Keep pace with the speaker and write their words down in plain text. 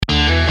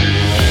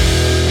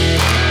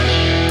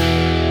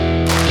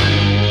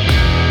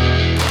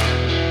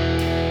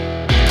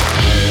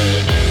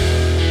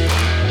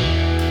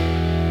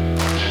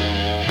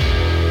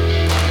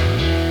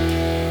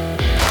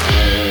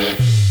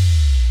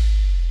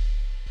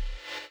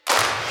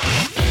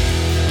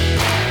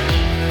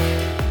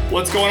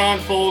What's going on,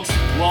 folks?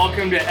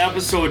 Welcome to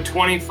episode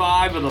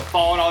 25 of the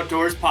Fallen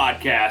Outdoors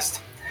podcast.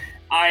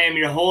 I am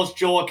your host,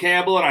 Joel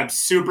Campbell, and I'm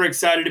super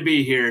excited to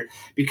be here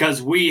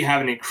because we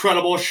have an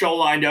incredible show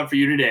lined up for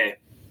you today.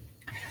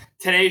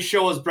 Today's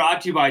show is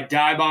brought to you by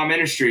Dive Bomb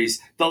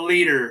Industries, the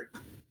leader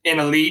in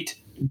elite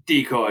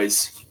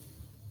decoys.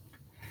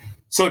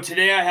 So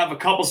today I have a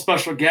couple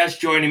special guests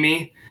joining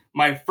me.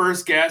 My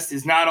first guest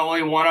is not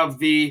only one of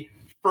the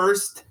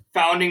first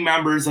founding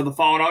members of the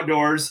Fallen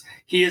Outdoors,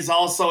 he is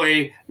also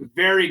a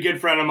very good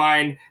friend of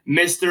mine,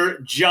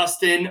 Mr.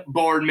 Justin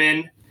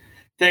Boardman.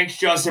 Thanks,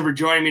 Justin, for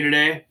joining me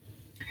today.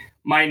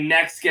 My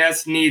next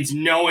guest needs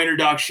no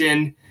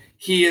introduction.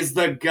 He is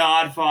the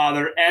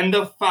godfather and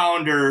the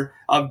founder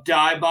of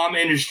Dive Bomb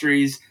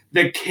Industries,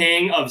 the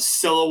king of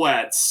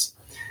silhouettes,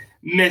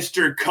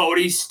 Mr.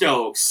 Cody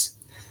Stokes.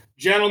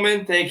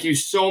 Gentlemen, thank you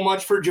so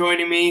much for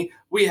joining me.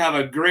 We have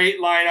a great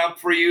lineup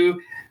for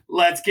you.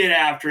 Let's get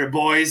after it,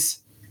 boys.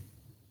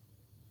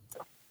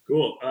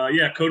 Cool.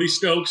 Cody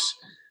Stokes,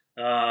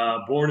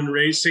 born and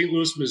raised St.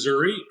 Louis,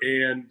 Missouri,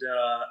 and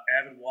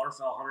avid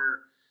waterfowl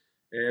hunter.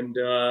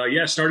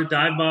 And started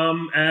Dive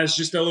Bomb as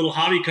just a little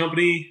hobby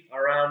company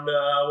around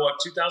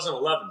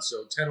 2011,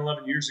 so 10,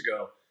 11 years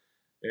ago,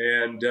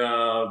 and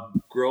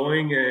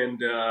growing.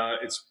 And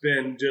it's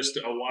been just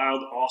a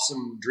wild,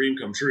 awesome dream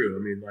come true.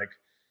 I mean,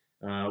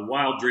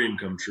 wild dream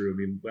come true. I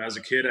mean, as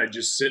a kid, I'd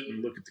just sit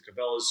and look at the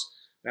Cabela's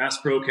Bass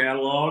Pro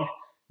catalog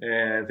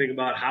and think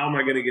about how am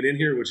I going to get in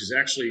here, which is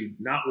actually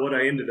not what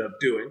I ended up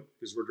doing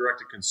because we're direct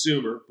to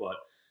consumer, but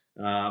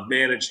I've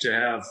managed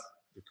to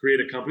create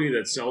a company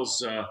that sells,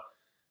 to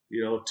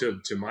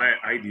my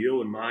ideal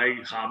and my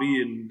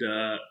hobby and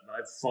my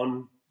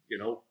fun,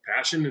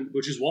 passion,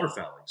 which is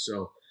waterfowling.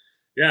 So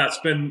yeah, it's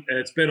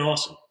been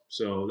awesome.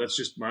 So that's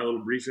just my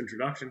little brief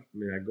introduction. I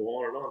mean, I go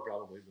on and on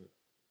probably, but.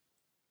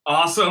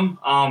 Awesome.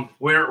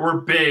 We're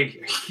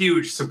big,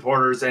 huge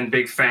supporters and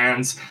big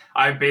fans.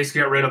 I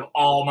basically got rid of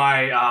all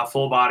my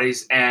full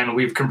bodies, and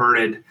we've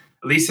converted, at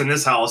least in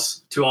this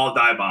house, to all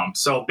Dive Bomb.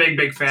 So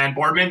big fan.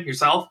 Boardman,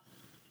 yourself?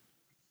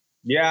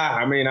 Yeah,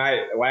 I mean,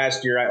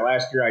 last year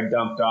I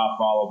dumped off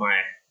all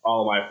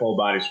of my full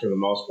bodies for the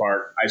most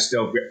part. I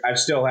still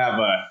have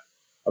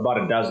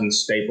about a dozen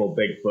staple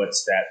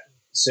Bigfoots that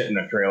sit in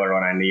the trailer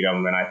when I need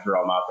them, and I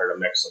throw them out there to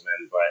mix them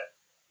in.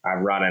 But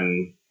I'm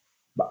running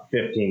about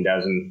 15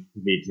 dozen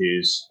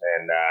V2s,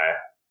 and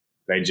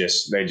they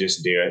just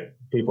do it.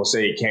 People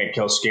say you can't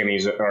kill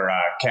skinnies or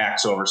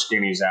cacks over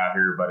skinnies out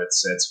here, but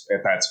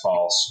that's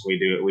false. We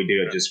do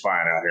it just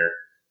fine out here.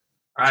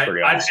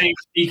 I think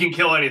you can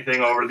kill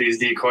anything over these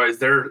decoys.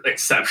 They're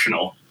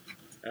exceptional.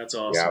 That's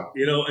awesome.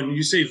 Yeah. And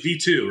you say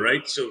V2,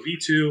 right? So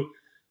V2,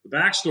 the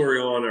backstory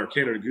on our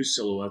Canada Goose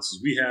silhouettes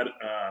is we had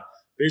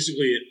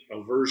basically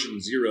a version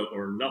 0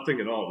 or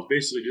nothing at all. It was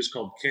basically just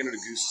called Canada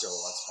Goose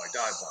silhouettes by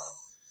Dive Bomb.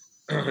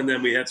 And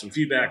then we had some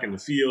feedback in the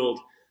field.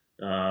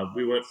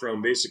 We went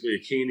from basically a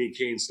caney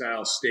cane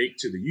style steak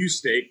to the U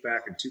steak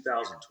back in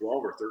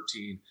 2012 or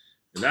 13.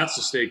 And that's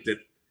the steak that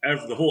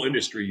the whole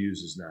industry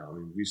uses now. I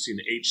mean, we've seen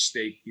the H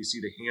steak, you see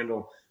the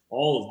handle.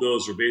 All of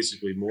those are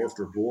basically morphed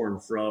or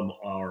born from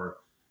our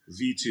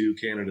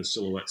V2 Canada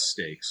silhouette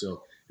steak.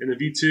 So in the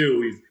V2,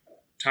 we've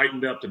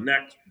tightened up the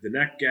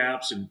neck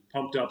gaps and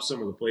pumped up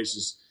some of the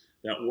places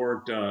that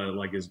weren't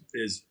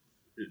as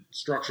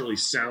structurally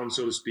sound,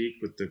 so to speak,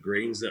 with the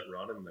grains that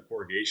run and the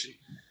corrugation.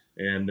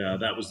 And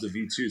that was the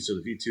V2. So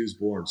the V2 is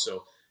born.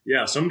 So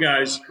yeah, some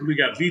guys, we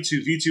got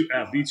V2,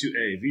 V2F,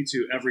 V2A,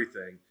 V2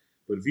 everything.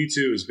 But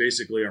V2 is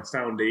basically our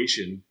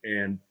foundation.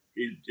 And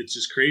it's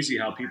just crazy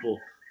how people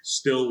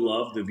still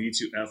love the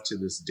V2F to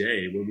this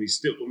day. When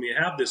we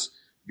have this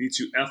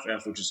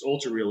V2FF, which is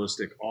ultra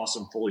realistic,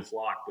 awesome, fully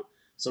flocked, but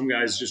some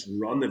guys just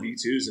run the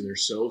V2s and they're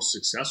so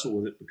successful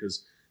with it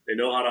because they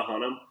know how to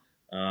hunt them.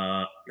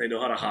 They know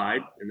how to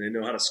hide and they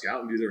know how to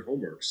scout and do their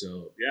homework.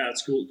 So yeah,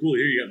 it's cool to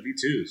hear you got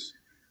V2s.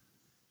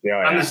 Yeah,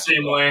 I'm the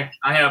same way.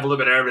 I have a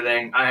little bit of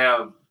everything. I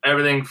have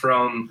everything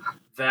from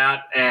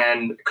that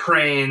and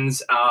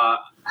cranes.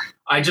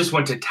 I just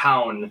went to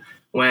town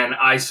when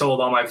I sold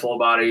all my full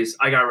bodies.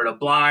 I got rid of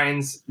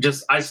blinds.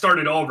 I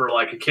started over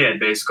like a kid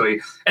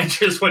basically and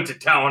just went to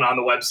town on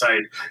the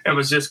website and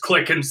was just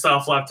clicking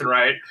stuff left and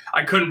right.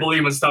 I couldn't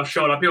believe when stuff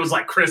showed up. It was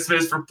like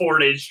Christmas for 4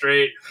 days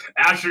straight.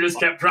 Asher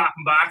just kept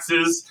dropping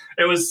boxes.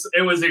 It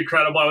was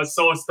incredible. I was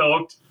so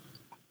stoked.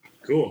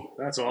 Cool.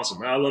 That's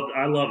awesome. I love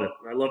it.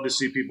 I love to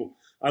see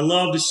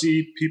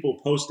people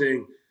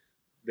posting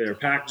their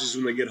packages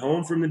when they get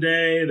home from the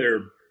day,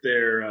 their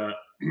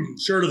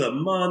shirt of the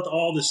month,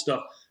 all this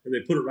stuff. And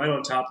they put it right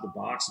on top of the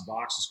box. The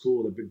box is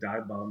cool with a big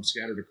Dive Bomb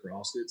scattered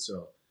across it.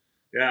 So,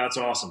 yeah, that's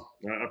awesome.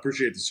 I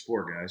appreciate the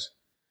support, guys.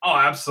 Oh,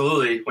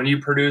 absolutely. When you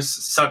produce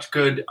such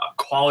good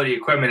quality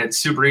equipment, it's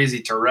super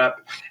easy to rep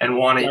and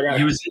want to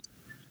use it.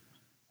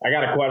 I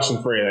got a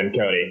question for you then,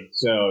 Cody.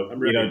 So,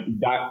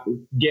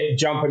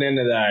 jumping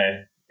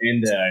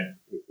into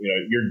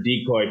your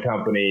decoy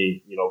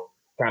company,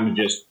 kind of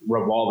just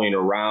revolving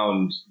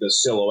around the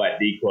silhouette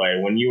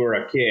decoy. When you were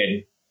a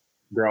kid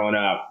growing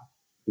up,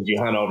 Did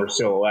you hunt over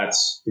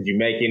silhouettes? Did you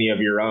make any of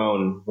your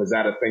own? Was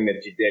that a thing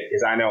that you did?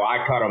 Because I know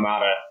I cut them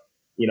out of,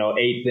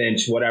 1/8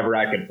 inch, whatever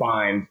I could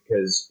find,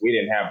 because we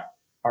didn't have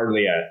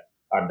hardly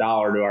a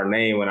dollar to our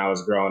name when I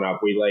was growing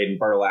up. We laid in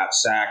burlap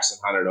sacks and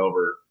hunted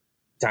over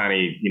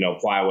tiny,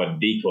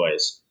 plywood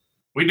decoys.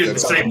 We did the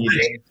same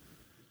thing.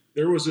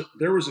 There was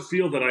a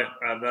field that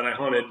I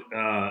hunted,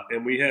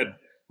 and we had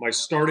my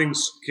starting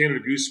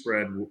Canada goose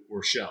spread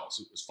were shells.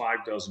 It was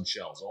 5 dozen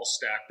shells, all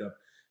stacked up.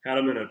 Had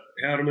them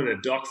in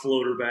a duck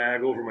floater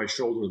bag over my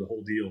shoulder, the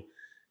whole deal.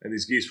 And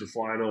these geese were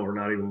flying over,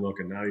 not even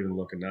looking.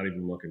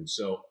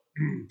 So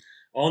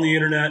on the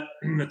internet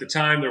at the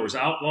time, there was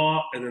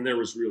Outlaw, and then there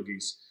was Real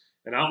Geese.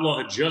 And Outlaw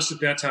had just at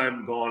that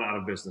time gone out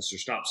of business or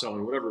stopped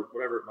selling, whatever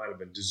it might have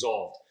been,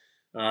 dissolved.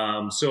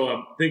 So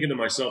I'm thinking to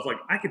myself, like,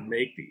 I could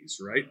make these,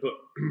 right? But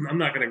I'm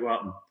not going to go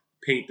out and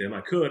paint them.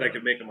 I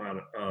could make them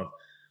out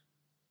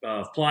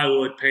of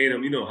plywood, paint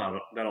them. You know how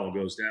that all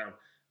goes down.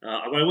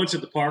 When I went to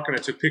the park and I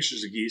took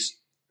pictures of geese,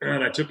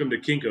 and I took them to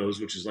Kinko's,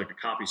 which is like a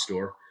copy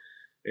store,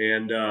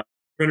 and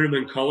printed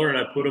them in color, and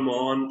I put them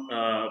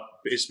on.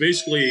 It's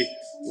basically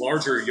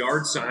larger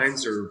yard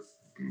signs or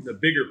the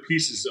bigger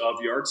pieces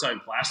of yard sign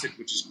plastic,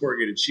 which is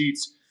corrugated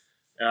sheets.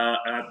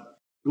 I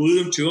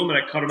glued them to them, and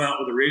I cut them out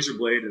with a razor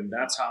blade, and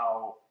that's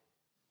how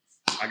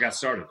I got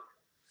started.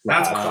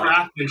 That's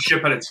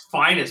craftsmanship at its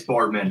finest,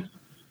 Boardman.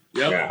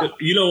 Yep. Yeah.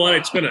 You know what?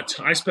 I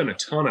spent a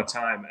ton of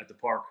time at the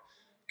park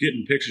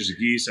getting pictures of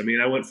geese. I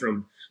mean, I went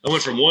from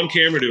one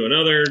camera to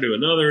another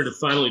to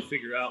finally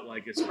figure out,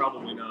 like, it's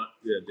probably not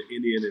the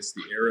Indian, it's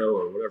the arrow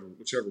or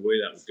whichever way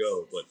that would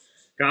go. But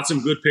got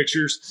some good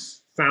pictures.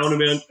 Found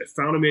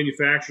a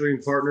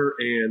manufacturing partner,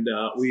 and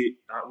we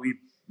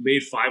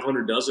made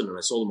 500 dozen, and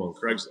I sold them on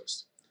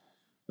Craigslist.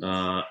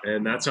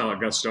 And that's how I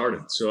got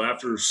started. So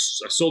after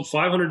I sold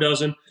 500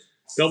 dozen,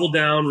 doubled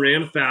down,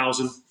 ran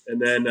 1,000, and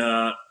then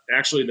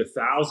actually the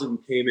 1,000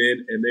 came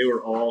in, and they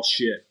were all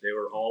shit. They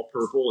were all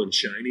purple and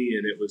shiny,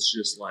 and it was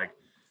just like,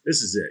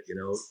 this is it, It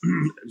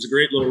was a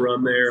great little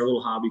run there, a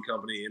little hobby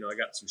company. I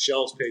got some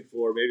shells paid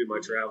for, maybe my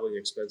traveling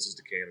expenses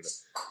to Canada,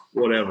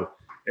 whatever.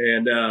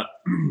 And,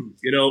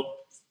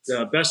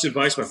 the best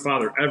advice my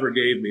father ever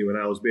gave me when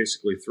I was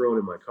basically throwing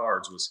in my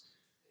cards was,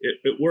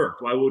 it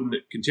worked. Why wouldn't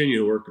it continue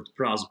to work if the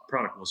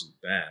product wasn't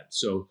bad?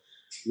 So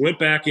went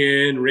back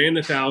in, ran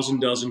the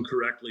 1,000 dozen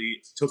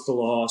correctly, took the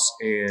loss,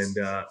 and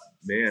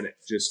man, it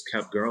just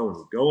kept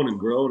growing and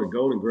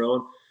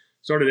growing.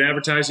 Started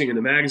advertising in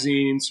the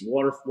magazines,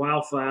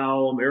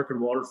 Wildfowl, American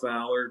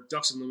Waterfowler,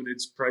 Ducks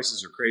Unlimited's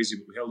prices are crazy,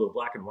 but we had a little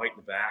black and white in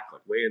the back,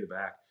 like way in the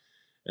back.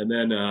 And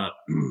then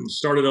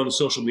started on the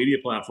social media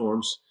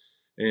platforms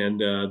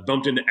and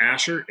bumped into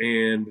Asher,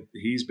 and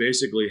he's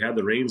basically had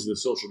the reins of the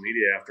social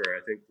media after, I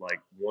think, like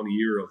 1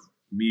 year of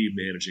me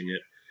managing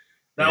it.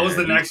 That was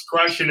the next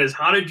question, is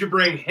how did you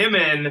bring him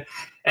in,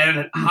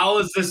 and how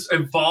has this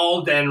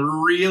evolved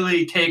and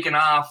really taken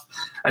off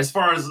as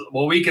far as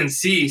what we can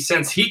see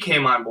since he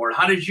came on board?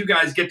 How did you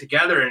guys get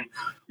together, and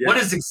what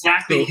is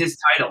exactly his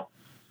title?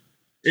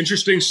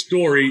 Interesting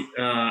story.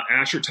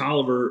 Asher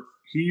Tolliver,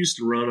 he used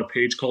to run a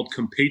page called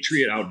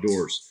Compatriot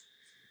Outdoors.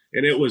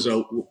 And it was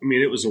a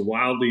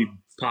wildly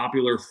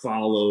popular,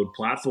 followed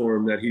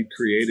platform that he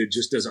created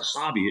just as a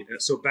hobby.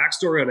 So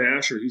backstory on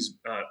Asher, he's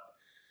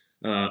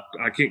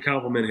I can't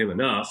compliment him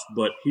enough,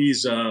 but he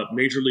was a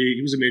major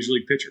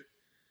league pitcher.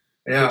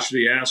 Yeah. Pitched for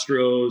the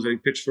Astros, he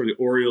pitched for the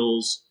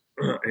Orioles,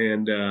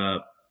 and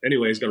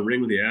anyway, he's got a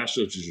ring with the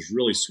Astros, which is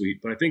really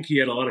sweet. But I think he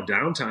had a lot of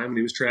downtime, and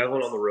he was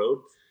traveling on the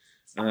road.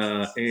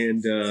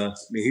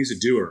 He's a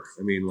doer.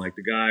 I mean, like,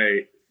 the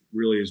guy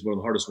really is one of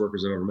the hardest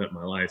workers I've ever met in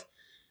my life.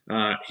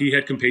 He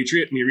had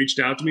Compatriot, and he reached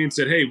out to me and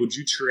said, "Hey, would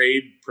you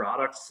trade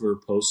product for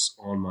posts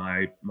on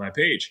my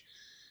page?"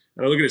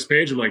 And I look at his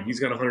page, I'm like,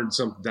 he's got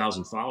 100-something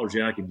thousand followers.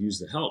 Yeah, I could use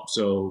the help.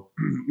 So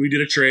we did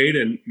a trade,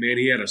 and man,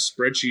 he had a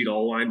spreadsheet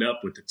all lined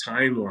up with the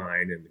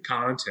timeline and the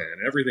content,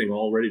 everything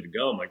all ready to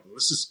go. I'm like, well,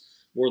 this is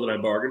more than I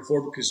bargained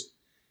for, because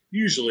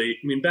usually,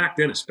 I mean, back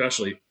then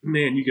especially,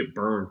 man, you get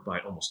burned by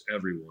almost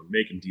everyone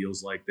making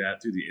deals like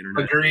that through the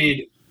internet.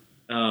 Agreed.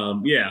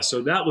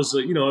 So that was,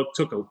 it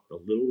took a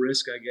little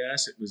risk, I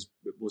guess. It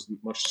wasn't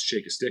much to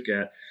shake a stick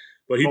at.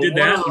 But he did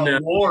that,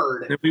 and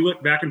we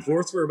went back and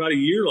forth for about a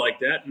year like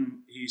that. And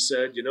he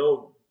said,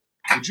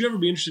 would you ever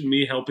be interested in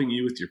me helping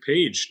you with your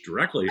page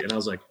directly? And I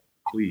was like,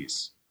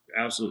 please,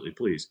 absolutely,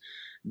 please.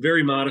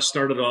 Very modest,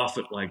 started off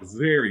at like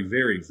very,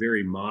 very,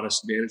 very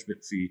modest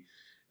management fee.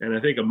 And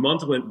I think a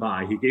month went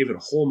by. He gave it a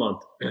whole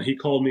month. And he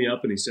called me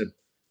up and he said,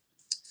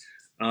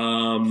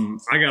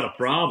 I got a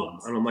problem.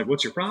 And I'm like,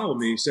 what's your problem?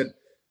 And he said,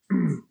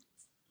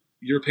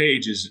 your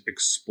page is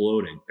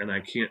exploding, and I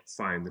can't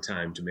find the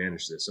time to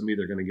manage this. I'm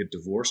either going to get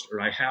divorced, or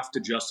I have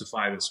to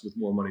justify this with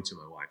more money to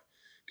my wife.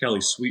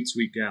 Kelly, sweet,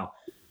 sweet gal.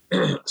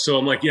 So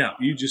I'm like, yeah,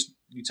 you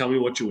tell me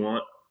what you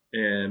want,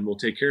 and we'll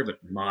take care of it.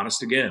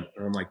 Modest again.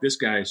 And I'm like, this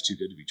guy is too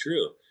good to be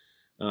true.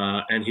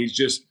 And he's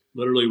just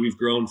literally, we've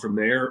grown from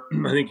there.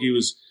 I think he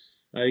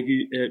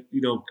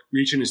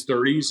reaching his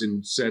 30s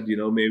and said,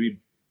 maybe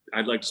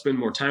I'd like to spend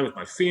more time with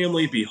my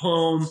family, be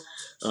home,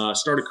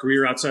 start a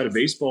career outside of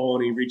baseball.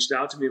 And he reached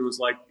out to me and was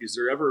like, would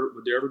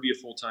there ever be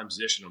a full-time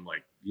position? I'm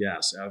like,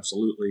 yes,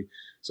 absolutely.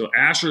 So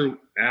Asher,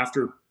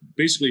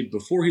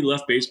 before he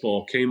left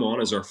baseball, came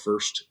on as our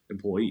first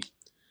employee.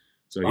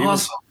 So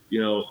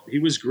he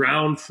was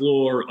ground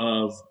floor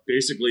of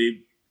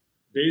basically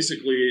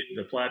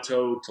the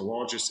plateau to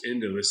launch us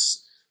into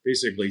this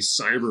basically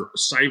cyber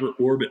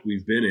orbit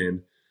we've been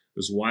in,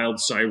 this wild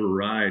cyber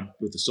ride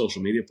with the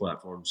social media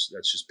platforms.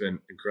 That's just been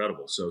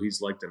incredible. So he's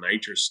like the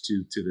nitrous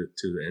to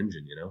the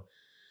engine,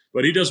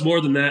 But he does more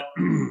than that.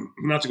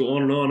 Not to go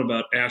on and on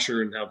about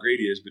Asher and how great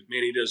he is, but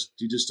man, he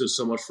just does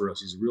so much for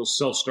us. He's a real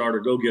self-starter,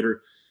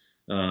 go-getter.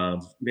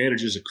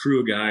 Manages a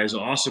crew of guys,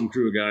 awesome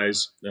crew of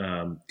guys.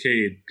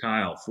 Cade,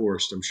 Kyle,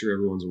 Forrest. I'm sure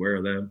everyone's aware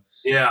of them.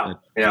 Yeah.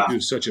 They do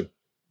such a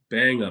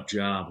bang-up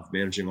job of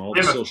managing all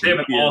the social media. They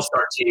have an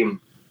all-star team.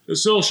 The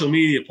social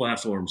media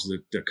platforms,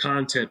 the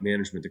content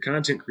management, the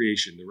content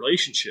creation, the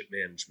relationship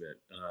management,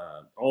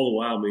 all the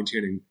while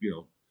maintaining,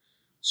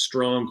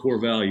 strong core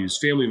values,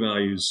 family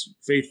values,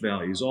 faith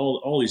values,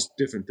 all these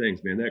different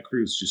things, man. That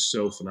crew is just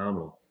so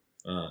phenomenal.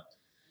 But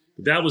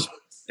that was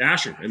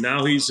Asher, and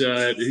now he's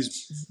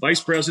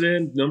vice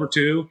president, number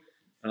 2.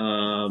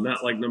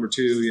 Not like number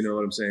 2, you know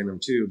what I'm saying,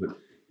 number 2, but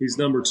he's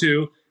number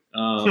 2.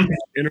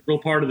 Integral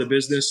part of the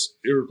business,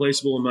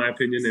 irreplaceable in my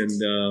opinion,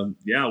 and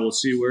we'll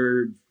see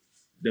where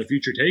the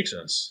future takes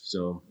us.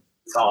 So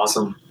it's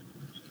awesome.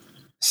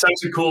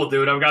 Such a cool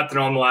dude. I've got to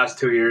know him the last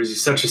 2 years.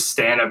 He's such a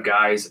stand-up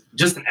guy. He's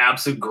just an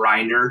absolute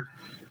grinder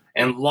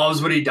and loves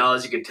what he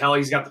does. You can tell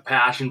he's got the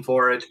passion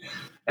for it.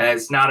 And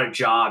it's not a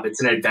job. It's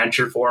an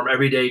adventure for him.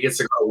 Every day he gets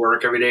to go to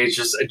work. Every day it's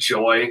just a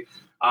joy.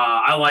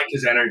 I like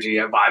his energy.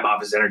 I vibe off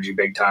his energy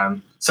big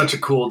time. Such a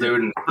cool dude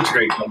and such a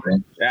great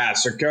company. Yeah,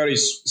 so Cody,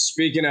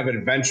 speaking of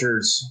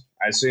adventures,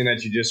 I've seen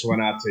that you just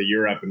went out to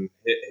Europe and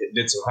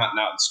did some hunting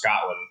out in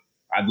Scotland.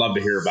 I'd love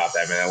to hear about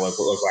that, man. It looked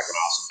like an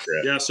awesome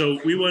trip. Yeah, so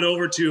we went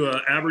over to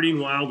Aberdeen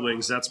Wild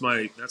Wings. That's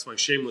my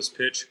shameless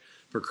pitch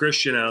for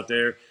Christian out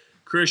there.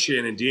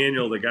 Christian and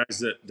Daniel, the guys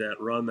that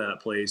run that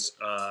place,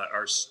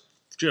 are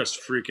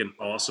just freaking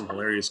awesome,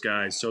 hilarious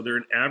guys. So they're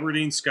in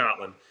Aberdeen,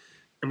 Scotland,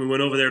 and we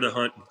went over there to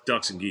hunt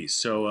ducks and geese.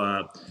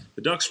 So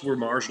the ducks were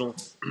marginal,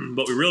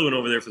 but we really went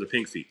over there for the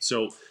pink feet.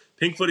 So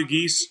pink-footed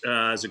geese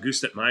is a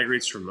goose that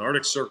migrates from the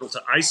Arctic Circle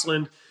to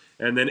Iceland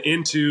and then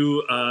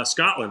into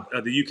Scotland,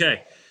 the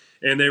UK.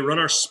 And they run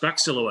our spec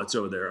silhouettes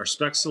over there, our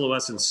spec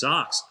silhouettes and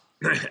socks.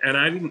 And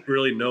I didn't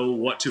really know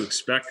what to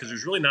expect because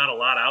there's really not a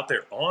lot out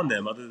there on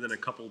them other than a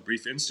couple of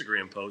brief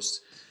Instagram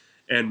posts.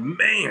 And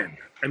man,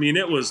 I mean,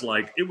 it was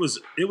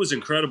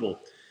incredible.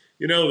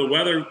 The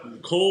weather,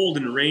 cold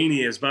and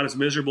rainy, is about as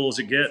miserable as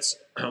it gets.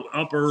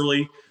 Up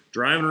early,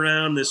 driving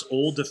around this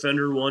old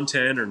Defender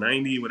 110 or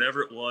 90,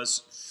 whatever it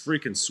was,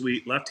 freaking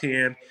sweet. Left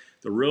hand,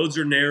 the roads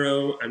are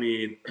narrow. I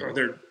mean,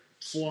 they're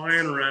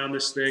flying around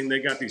this thing. They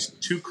got these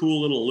 2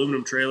 cool little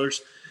aluminum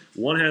trailers.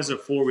 One has a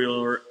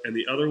 4-wheeler, and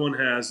the other one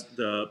has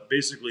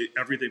basically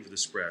everything for the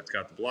spread. It's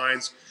got the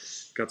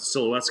blinds, got the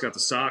silhouettes, got the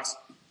socks.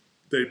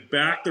 They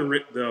back the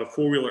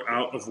 4-wheeler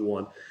out of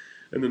one,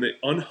 and then they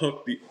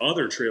unhook the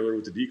other trailer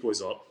with the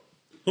decoys up,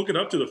 hook it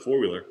up to the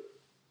 4-wheeler,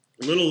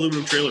 little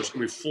aluminum trailers, and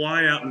we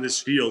fly out in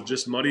this field,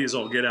 just muddy as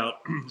all get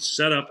out,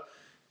 set up,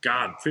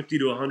 50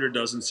 to 100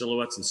 dozen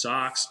silhouettes and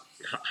socks,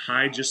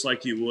 hide just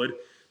like you would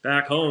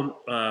back home.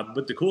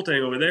 But the cool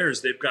thing over there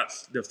is they've got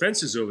the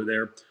fences over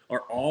there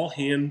are all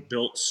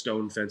hand-built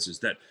stone fences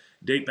that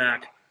date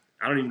back,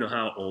 I don't even know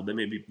how old. They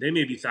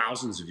may be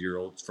thousands of years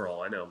old for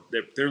all I know.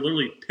 They're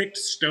literally picked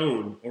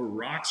stone or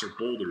rocks or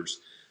boulders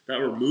that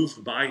were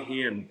moved by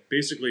hand,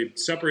 basically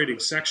separating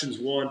sections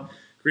one,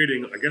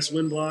 creating, I guess,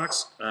 wind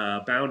blocks,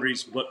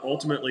 boundaries, but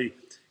ultimately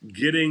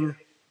getting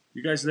 –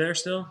 you guys there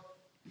still?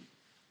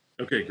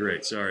 Okay,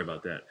 great. Sorry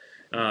about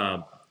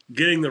that.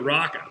 Getting the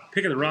rock out,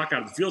 picking the rock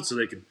out of the field so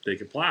they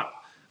could plow.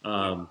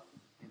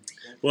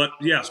 But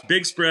yes,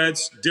 big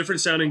spreads,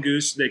 different sounding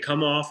goose. They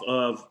come off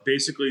of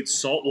basically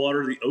salt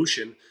water, the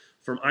ocean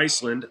from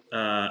Iceland,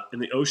 in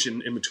the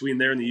ocean in between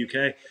there in the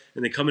UK,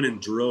 and they come in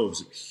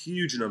droves,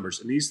 huge numbers.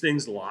 And these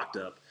things locked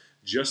up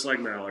just like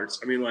mallards.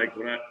 I mean, like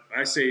when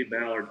I say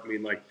mallard, I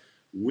mean like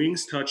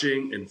wings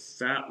touching and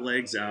fat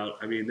legs out.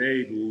 I mean,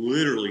 they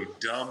literally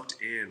dumped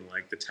in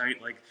like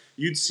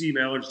you'd see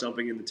mallards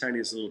dumping in the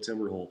tiniest little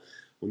timber hole.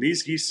 When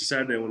these geese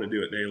decided they want to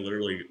do it, they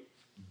literally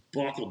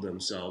buckled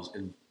themselves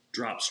and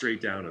dropped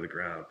straight down to the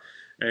ground.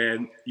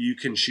 And you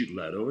can shoot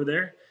lead over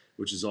there,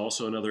 which is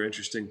also another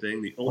interesting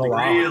thing. The only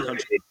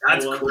country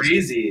that's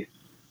crazy.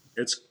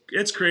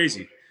 It's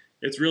crazy.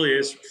 It really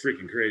is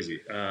freaking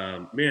crazy.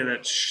 Man,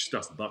 that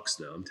stuff bucks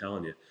though. I'm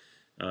telling you.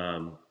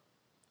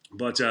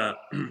 But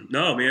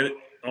no, man,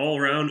 all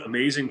around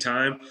amazing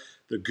time.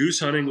 The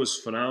goose hunting was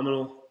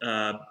phenomenal.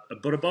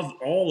 But above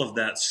all of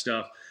that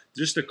stuff,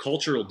 just the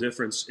cultural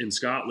difference in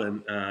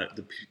Scotland,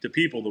 the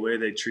people, the way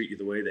they treat you,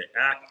 the way they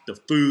act, the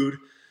food,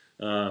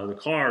 the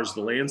cars,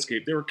 the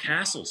landscape. There were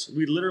castles.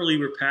 We literally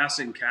were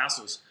passing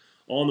castles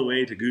on the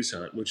way to goose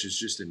hunt, which is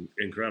just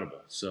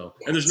incredible. So,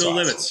 and there's no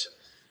limits.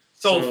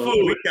 So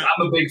food,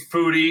 I'm a big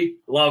foodie.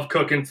 Love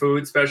cooking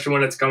food, especially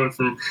when it's coming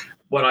from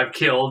what I've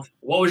killed.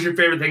 What was your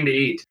favorite thing to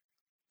eat?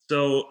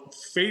 So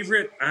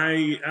favorite,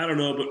 I don't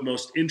know, but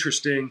most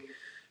interesting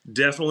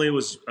definitely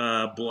was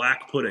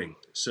black pudding.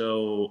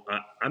 So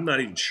I'm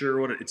not even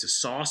sure what it's a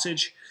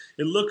sausage.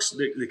 It looks,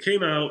 they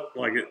came out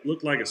like it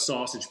looked like a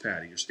sausage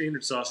patty, your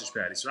standard sausage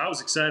patty. So I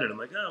was excited. I'm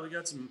like, oh, we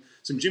got some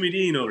Jimmy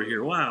Dean over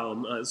here.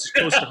 Wow, this is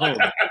close to home.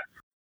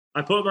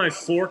 I put my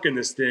fork in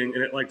this thing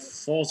and it like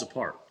falls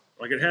apart.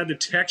 Like it had the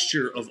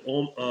texture of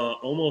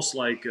almost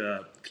like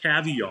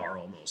caviar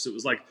almost. It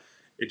was like,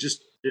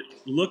 it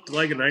looked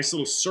like a nice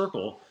little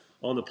circle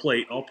on the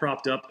plate, all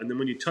propped up. And then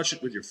when you touch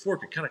it with your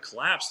fork, it kind of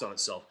collapsed on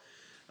itself.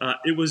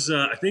 It was,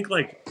 I think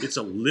like it's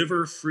a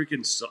liver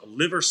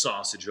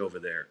sausage over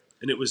there.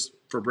 And it was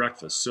for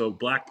breakfast. So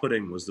black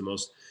pudding was the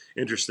most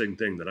interesting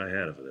thing that I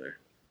had over there.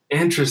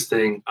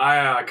 Interesting.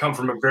 I come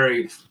from a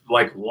very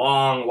like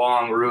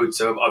long roots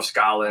of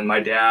Scotland. My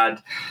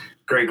dad,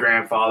 great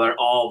grandfather,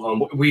 all of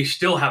them. We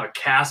still have a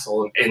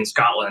castle in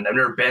Scotland. I've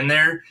never been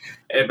there,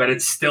 but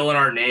it's still in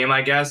our name,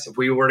 I guess. If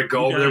we were to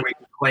go over there, we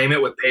can claim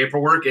it with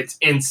paperwork. It's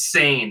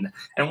insane.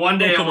 And one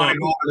day I want to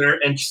go over there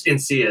and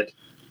see it.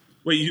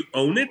 Wait, you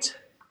own it?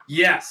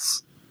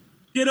 Yes.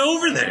 Get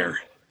over there.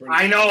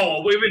 I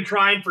know. We've been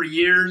trying for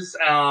years.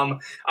 I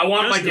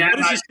want my dad. What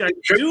is this guy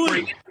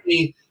doing?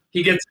 He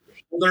gets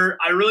older.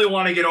 I really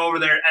want to get over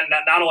there and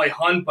not only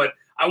hunt, but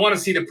I want to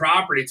see the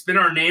property. It's been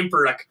our name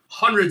for like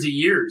hundreds of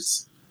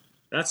years.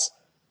 That's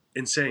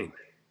insane.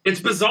 It's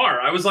bizarre.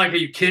 I was like, are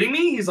you kidding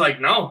me? He's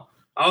like, no.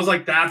 I was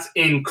like, that's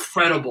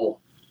incredible.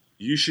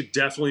 You should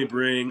definitely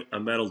bring a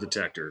metal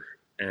detector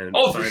and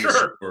find a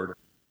sword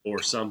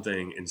or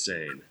something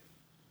insane.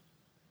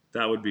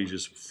 That would be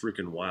just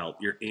freaking wild.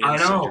 Your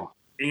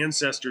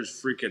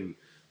ancestors freaking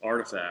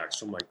artifacts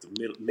from like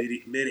the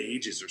mid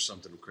ages or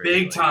something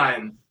crazy. Big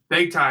time.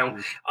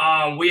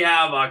 We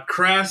have a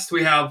crest.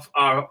 We have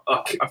a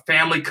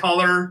family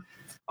color.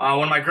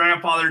 When my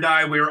grandfather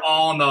died, we were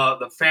all in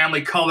the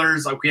family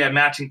colors. Like we had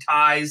matching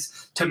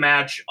ties to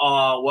match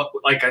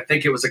I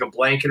think it was like a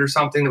blanket or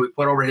something that we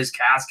put over his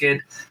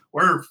casket.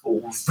 We're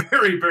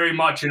very, very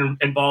much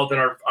involved in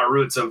our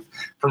roots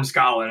from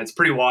Scotland. It's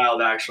pretty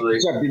wild, actually.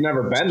 Except you've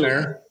never been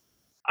there.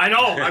 I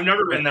know. I've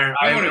never been there.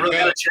 I haven't really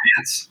had a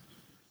chance.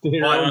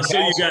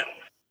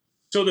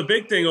 So the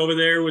big thing over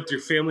there with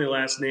your family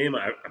last name,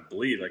 I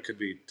believe, I could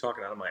be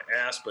talking out of my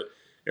ass, but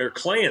they're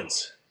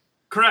clans.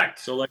 Correct.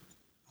 So like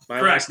my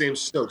last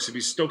name's Stokes. It'd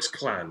be Stokes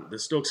clan. The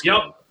Stokes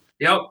clan.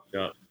 Yep.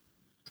 Yeah.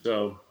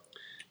 So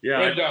yeah,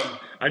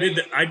 I did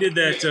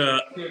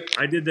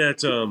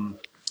that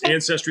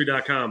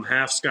Ancestry.com,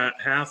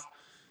 half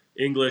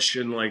English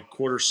and like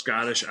quarter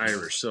Scottish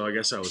Irish. So I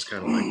guess I was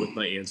kind of like with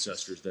my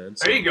ancestors then.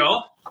 So. There you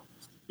go.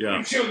 Yeah.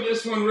 You show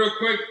this one real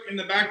quick in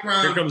the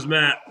background. Here comes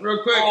Matt.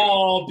 Real quick.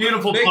 Oh,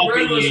 beautiful Big puppy.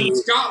 Red was from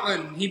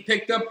Scotland. He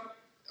picked up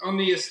on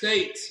the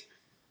estates.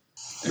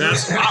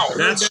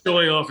 That's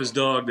showing off his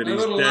dog that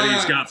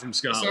he's got from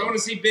Scotland. So I want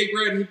to see Big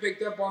Red. He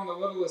picked up on the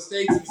little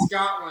estates in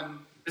Scotland.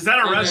 Is that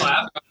a red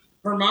lab?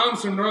 Her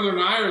mom's from Northern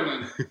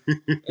Ireland.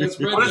 That's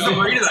red. What is the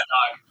breed of that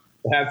dog?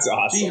 That's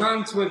awesome. She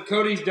hunts with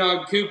Cody's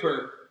dog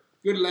Cooper.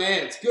 Good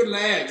lads.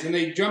 And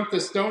they jump the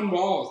stone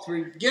walls.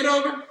 Get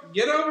over.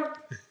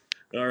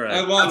 All right. I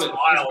love That's it.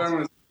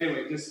 wild.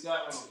 Anyway, just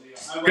that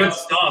one. Good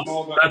stuff.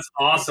 That's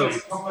awesome.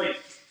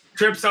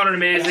 Trip sounded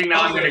amazing.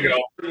 Now I'm going to go.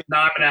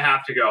 Now I'm going to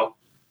have to go.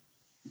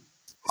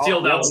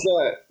 Steal that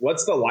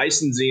what's the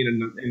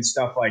licensing and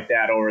stuff like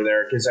that over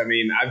there? Because I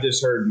mean, I've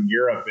just heard in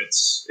Europe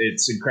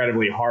it's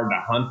incredibly hard to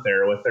hunt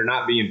there. With there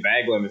not being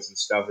bag limits and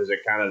stuff, is it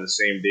kind of the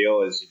same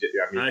deal as you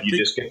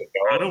just get to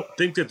go? I don't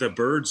think that the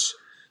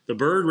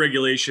bird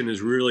regulation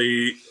is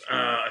really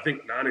I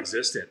think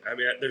non-existent. I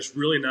mean, there's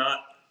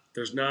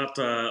not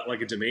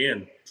like a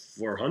demand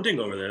for hunting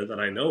over there that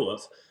I know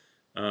of.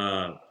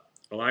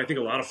 I think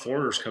a lot of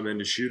foreigners come in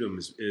to shoot them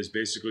is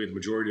basically the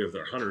majority of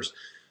their hunters.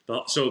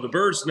 So the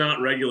bird's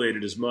not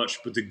regulated as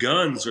much, but the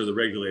guns are the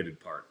regulated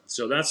part.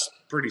 So that's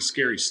pretty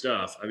scary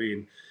stuff. I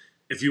mean,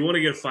 if you want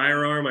to get a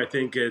firearm, I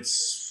think I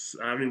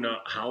don't know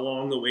how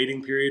long the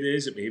waiting period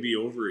is. It may be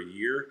over a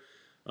year.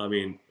 I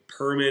mean,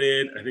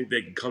 permitted. I think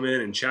they can come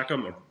in and check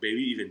them or maybe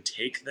even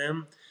take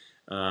them.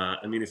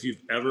 I mean, if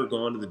you've ever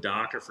gone to the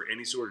doctor for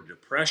any sort of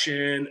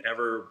depression,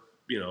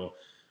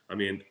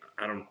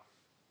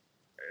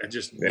 I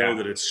just know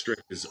that it's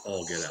strict as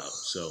all get out.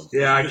 So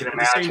yeah, I can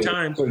imagine.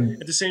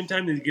 At the same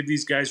time, they give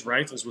these guys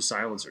rifles with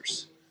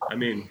silencers. I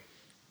mean,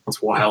 it's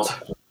wild.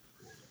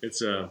 It's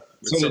so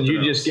did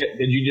you just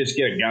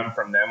get a gun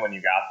from them when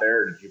you got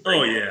there? Or did you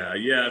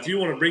yeah. If you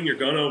want to bring your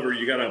gun over,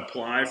 you got to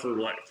apply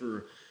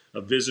for a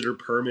visitor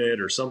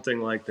permit or something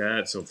like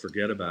that. So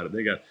forget about it.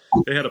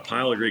 They had a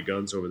pile of great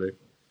guns over there.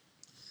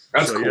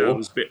 That's cool. Yeah,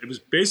 it was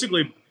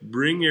basically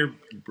bring your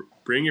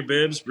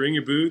bibs, bring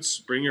your boots,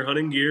 bring your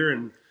hunting gear,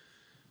 and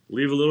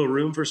leave a little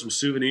room for some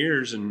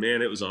souvenirs. And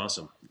man, it was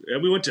awesome.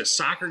 We went to a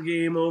soccer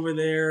game over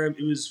there.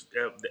 It was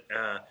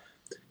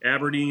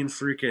Aberdeen,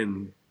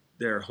 freaking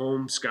their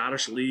home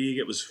Scottish league.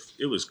 It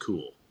was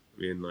cool.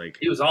 I mean, like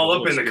he was all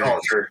up in the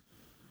culture.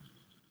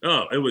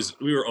 Oh,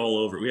 we were all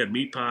over. We had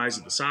meat pies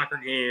at the soccer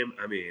game.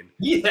 I mean,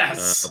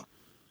 yes.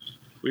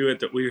 We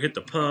hit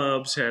the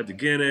pubs, had the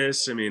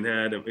Guinness. I mean,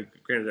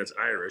 granted that's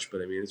Irish,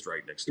 but I mean it's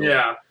right next door.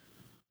 Yeah,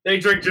 they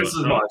drink just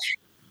as much.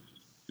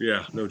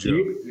 Yeah, no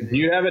joke. Do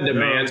you have a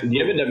demand? Do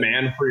you have a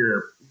demand for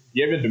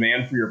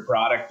your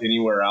product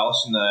anywhere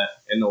else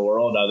in the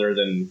world other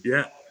than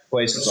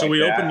places so like we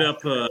that?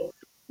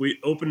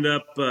 opened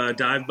up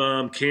Dive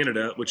Bomb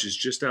Canada, which is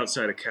just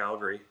outside of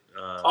Calgary.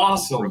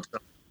 Awesome.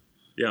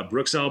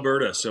 Brooks,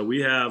 Alberta. So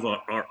we have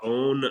our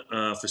own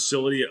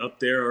facility up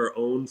there, our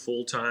own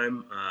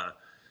full-time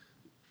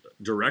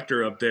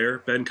director up there,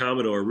 Ben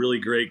Commodore, really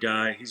great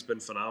guy. He's been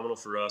phenomenal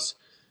for us.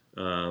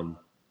 The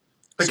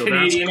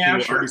Canadian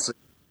Asher.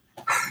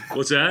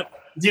 What's that?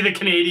 Is he the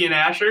Canadian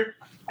Asher?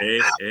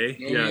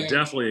 Yeah,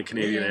 definitely a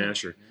Canadian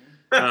Asher.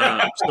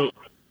 So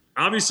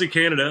obviously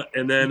Canada,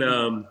 and then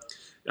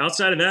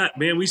outside of that,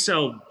 man, we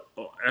sell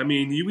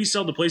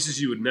to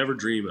places you would never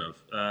dream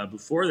of.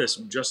 Before this,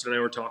 Justin and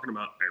I were talking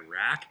about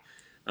Iraq.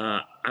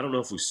 I don't know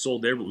if we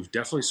sold there, but we've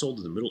definitely sold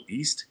to the Middle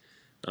East.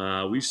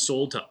 We've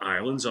sold to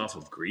islands off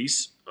of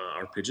Greece.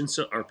 Our pigeon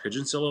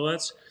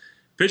silhouettes.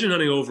 Pigeon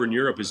hunting over in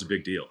Europe is a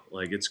big deal.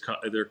 Like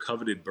they're a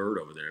coveted bird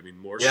over there. I mean,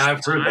 more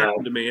supply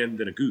and demand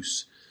than a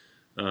goose.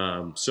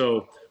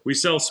 So we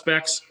sell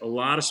specs, a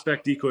lot of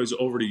spec decoys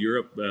over to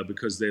Europe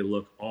because they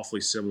look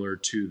awfully similar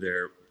to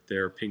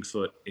their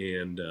pinkfoot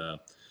and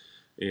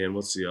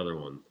what's the other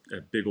one?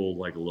 That big old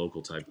like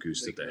local type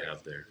goose that they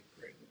have there.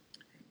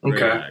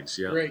 Gray legs,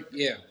 yeah.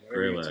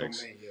 Gray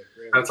legs.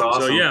 That's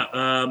awesome.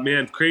 So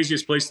man,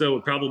 craziest place though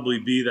would probably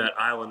be that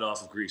island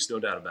off of Greece, no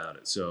doubt about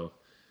it. So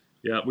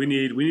yeah, we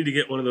need to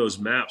get one of those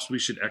maps. We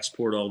should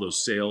export all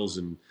those sales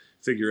and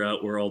figure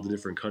out where all the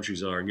different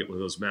countries are and get one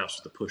of those maps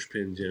with the push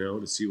pins,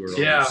 to see where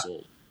all is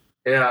sold.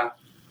 Yeah,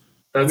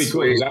 that'd be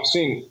cool.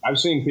 I've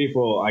seen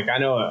people like I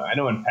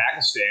know in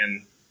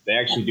Pakistan they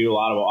actually do a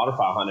lot of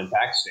waterfowl hunt in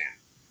Pakistan.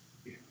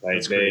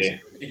 Like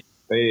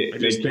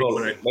they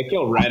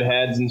kill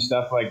redheads and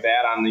stuff like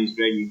that on these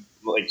big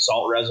like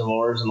salt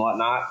reservoirs and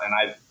whatnot.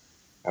 And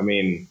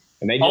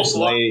and they just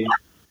lay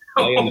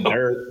in the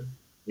dirt,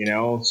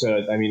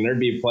 So there'd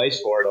be a place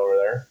for it over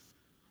there.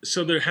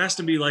 So there has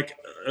to be like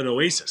an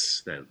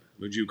oasis then.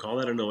 Would you call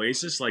that an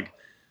oasis? Like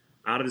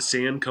out of the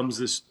sand comes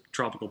this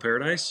tropical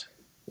paradise?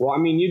 Well,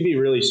 you'd be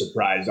really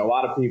surprised. A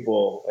lot of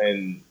people,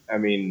 and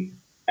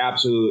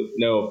absolute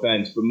no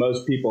offense, but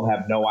most people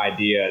have no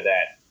idea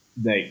that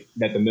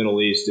the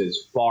Middle East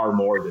is far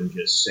more than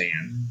just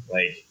sand.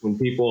 Like when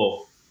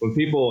people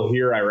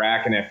hear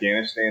Iraq and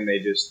Afghanistan, they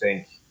just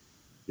think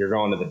you're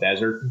going to the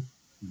desert.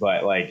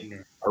 But like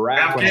Iraq,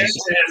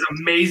 Afghanistan has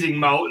amazing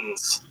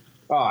mountains.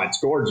 Oh, it's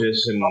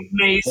gorgeous and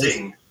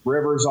amazing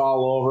rivers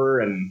all over.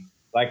 And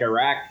like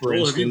Iraq, for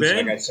instance,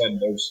 like I said,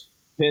 there's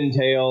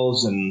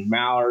pintails and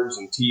mallards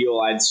and teal.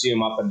 I'd see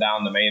them up and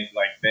down the main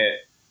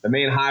the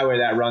main highway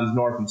that runs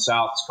north and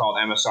south is called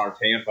MSR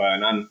Tampa,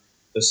 and on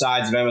the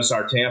sides of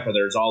MSR Tampa,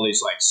 there's all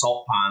these like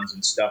salt ponds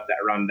and stuff that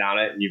run down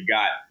it, and you've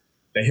got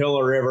the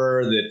Gila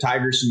River, the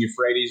Tigris and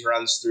Euphrates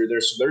runs through there.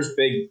 So there's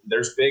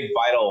big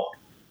vital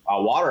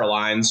water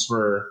lines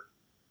for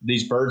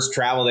these birds to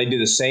travel. They do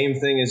the same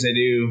thing as they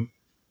do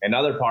in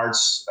other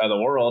parts of the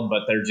world,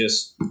 but they're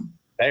just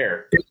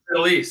there.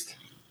 Middle East.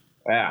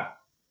 Yeah.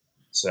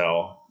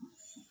 So,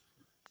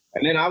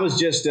 and then I was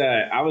just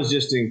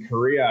in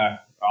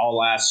Korea all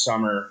last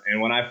summer, and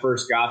when I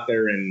first got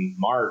there in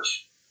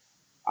March,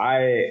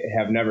 I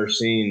have never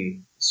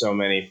seen so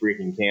many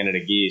freaking Canada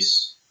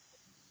geese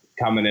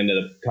coming into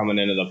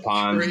the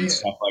ponds and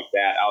stuff like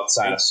that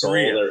outside of Seoul.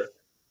 They're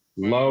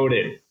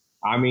loaded.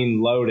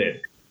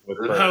 Loaded with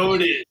birds.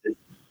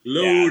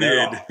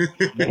 Loaded.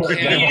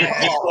 They're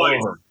all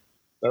over.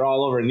 They're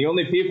all over. And the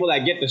only people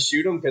that get to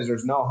shoot them, because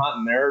there's no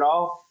hunting there at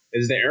all,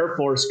 is the Air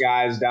Force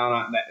guys that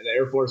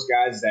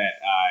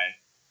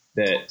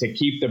to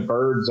keep the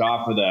birds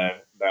off of the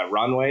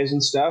runways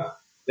and stuff.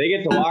 They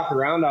get to walk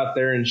around out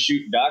there and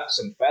shoot ducks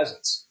and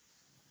pheasants.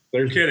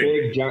 There's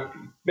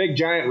big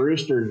giant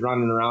roosters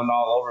running around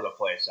all over the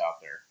place out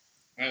there.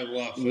 I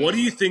love that. What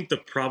do you think the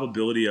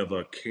probability of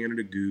a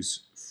Canada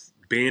goose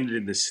banded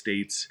in the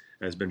States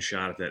has been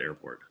shot at that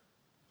airport?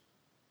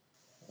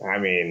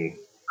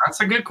 That's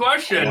a good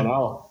question. I don't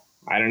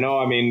know.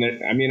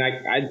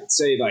 I'd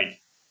say like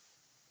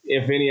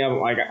if any of them,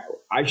 like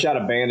I shot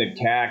a banded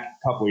cack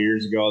a couple of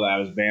years ago that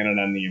was banded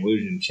on the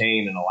Illusion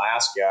Chain in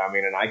Alaska.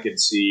 And I could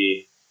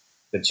see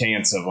the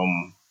chance of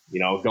them,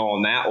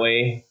 going that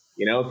way,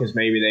 because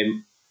maybe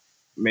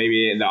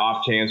the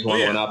off chance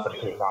one went up and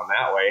took on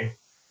that way.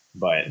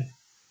 But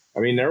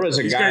there was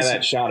a guy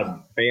that shot a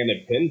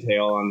banded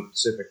pintail on the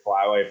Pacific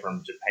Flyway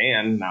from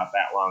Japan not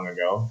that long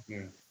ago.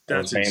 Yeah.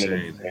 That's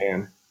insane.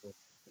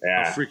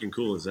 Yeah. How freaking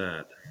cool is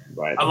that?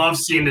 But I love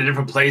seeing the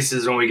different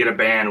places when we get a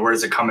band. Where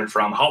is it coming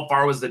from? How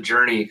far was the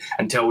journey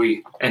until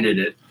we ended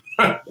it?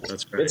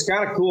 That's great. It's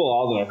kind of cool.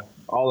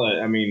 All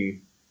the.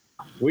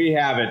 We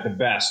have it the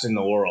best in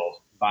the world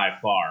by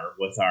far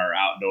with our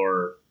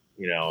outdoor,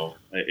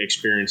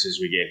 experiences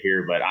we get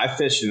here. But I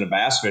fished in a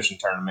bass fishing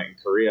tournament in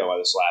Korea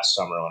this last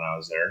summer when I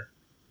was there.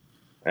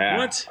 Yeah.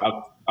 What?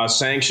 A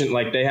sanctioned,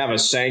 like they have a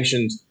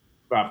sanctioned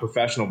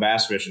professional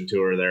bass fishing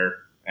tour there,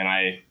 and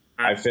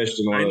I fished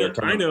in one of their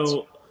tournaments.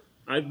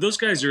 I know. Those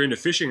guys are into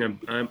fishing.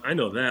 I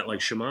know that. Like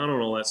Shimano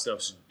and all that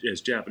stuff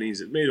is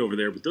Japanese. It's made over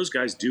there, but those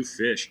guys do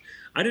fish.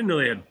 I didn't know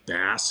they had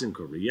bass in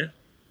Korea.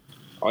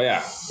 Oh,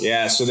 yeah.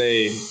 Yeah, so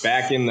I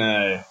didn't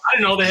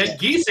know they had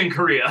geese in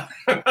Korea.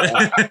 Yeah,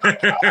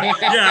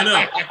 I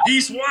know.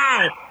 Geese,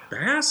 wow.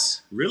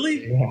 Bass?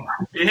 Really?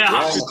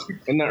 Yeah.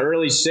 In the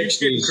early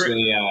 60s,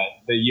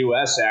 the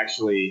U.S.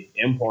 actually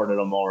imported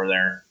them over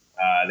there.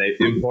 They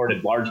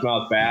imported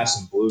largemouth bass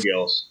and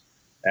bluegills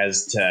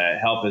to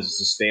help as a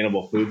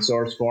sustainable food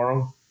source for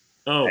them.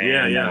 Oh,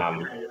 yeah.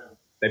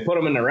 They put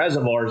them in the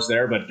reservoirs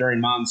there, but during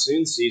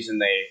monsoon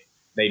season,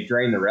 they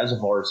drain the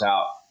reservoirs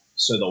out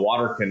so the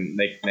water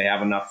they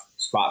have enough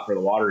spot for the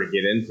water to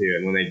get into.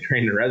 And when they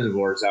drain the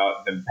reservoirs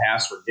out, the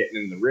bass were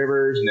getting in the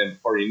rivers, and then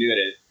before you knew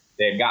it,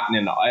 they had gotten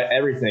into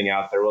everything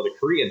out there. Well, the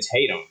Koreans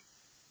hate them.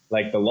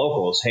 Like the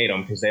locals hate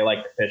them because they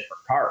like to fish for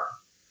carp.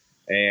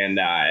 And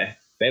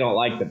they don't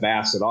like the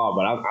bass at all.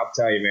 But I'll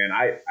tell you, man,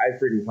 I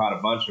freaking caught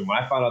a bunch of them. When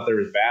I found out there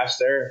was bass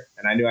there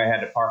and I knew I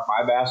had to park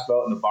my bass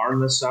boat in the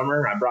barn this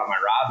summer, I brought my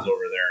rods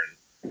over there,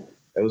 and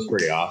it was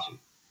pretty awesome.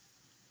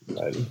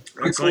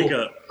 It's cool. like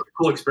a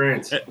cool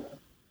experience.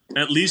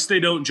 At least they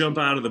don't jump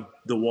out of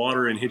the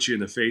water and hit you in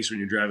the face when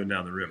you're driving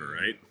down the river,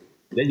 right?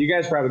 Yeah, you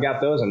guys probably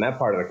got those in that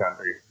part of the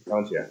country,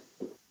 don't you?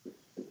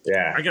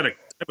 Yeah. I have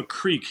a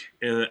creek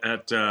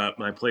at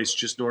my place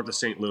just north of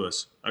St.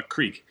 Louis, a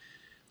creek.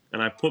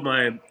 And I put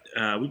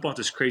we bought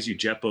this crazy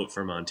jet boat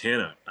from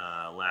Montana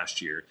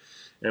last year.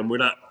 And we're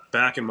not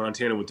back in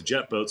Montana with the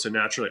jet boat, so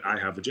naturally I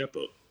have a jet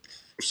boat.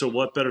 So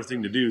what better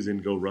thing to do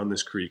than go run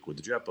this creek with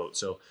the jet boat?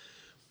 So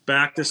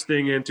back this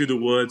thing in through the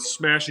woods,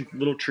 smashing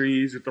little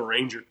trees with the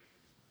Ranger.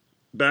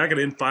 Back it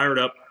in, fire it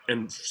up,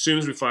 and as soon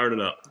as we fired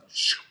it up,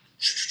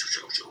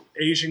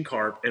 Asian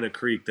carp in a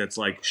creek that's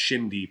like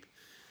shin deep.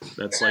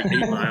 That's like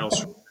 8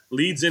 miles.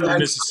 Leads into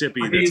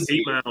Mississippi. That's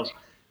 8 miles.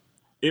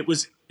 It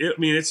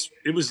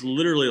was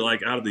literally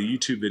like out of the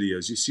YouTube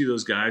videos. You see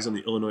those guys on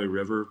the Illinois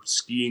River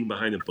skiing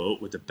behind a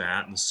boat with the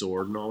bat and the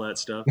sword and all that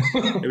stuff.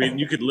 I mean,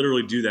 you could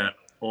literally do that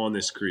on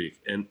this creek.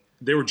 And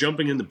they were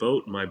jumping in the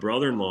boat. My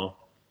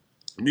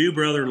new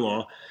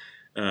brother-in-law,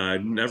 not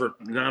an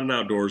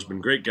outdoorsman,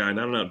 great guy,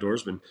 not an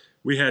outdoorsman.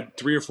 We had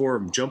 3 or 4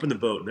 of them jump in the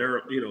boat.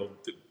 They're,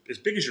 as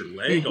big as your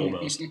leg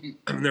almost.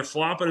 And they're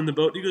flopping in the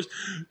boat. And he goes,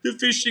 "The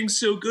fishing's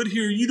so good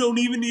here, you don't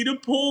even need a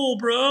pole,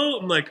 bro."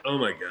 I'm like, oh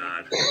my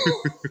God.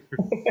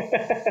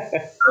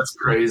 That's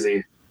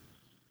crazy.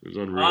 It was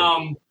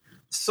unreal.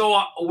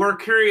 So we're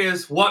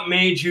curious, what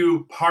made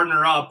you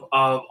partner up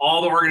of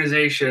all the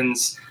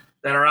organizations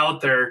that are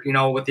out there,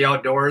 with the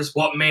outdoors?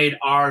 What made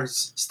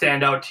ours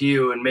stand out to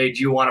you and made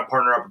you want to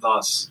partner up with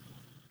us?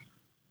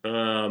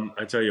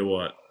 I tell you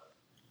what,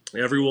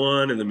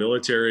 everyone in the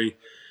military,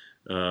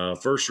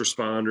 first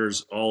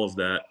responders, all of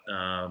that,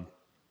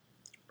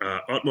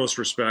 utmost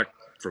respect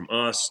from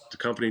us, the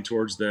company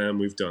towards them.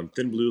 We've done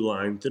Thin Blue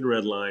Line, Thin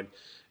Red Line,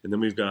 and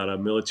then we've got a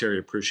military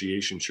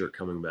appreciation shirt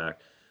coming back.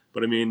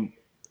 But I mean,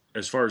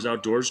 as far as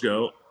outdoors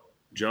go,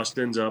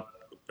 Justin's up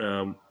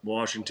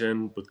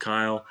Washington with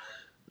Kyle.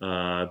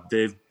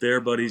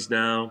 They're buddies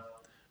now.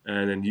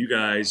 And then you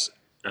guys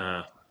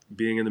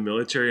being in the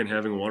military and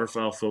having a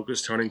waterfowl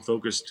focused, hunting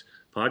focused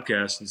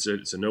podcast,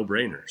 it's a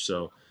no-brainer.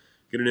 So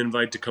get an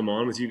invite to come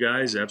on with you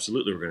guys.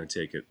 Absolutely, we're going to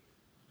take it.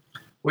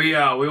 We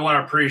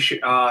want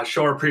to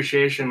show our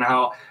appreciation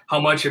how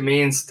much it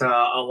means to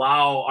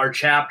allow our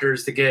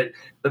chapters to get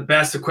the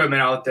best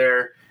equipment out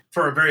there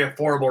for a very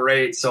affordable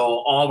rate, so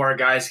all of our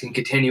guys can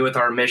continue with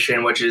our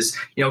mission, which is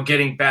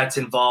getting vets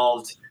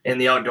involved in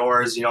the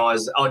outdoors,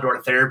 as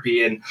outdoor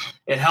therapy. And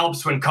it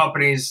helps when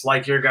companies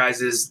like your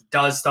guys'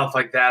 does stuff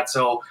like that,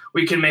 so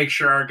we can make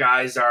sure our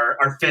guys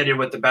are fitted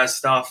with the best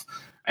stuff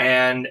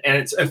and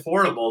it's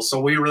affordable. So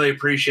we really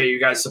appreciate you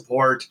guys'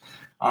 support.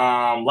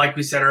 Like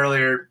we said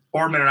earlier,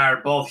 Boardman and I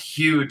are both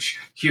huge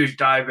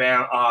dive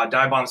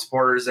bomb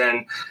supporters,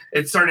 and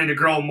it's starting to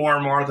grow more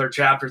and more with our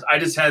chapters. I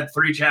just had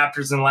 3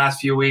 chapters in the last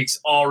few weeks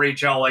all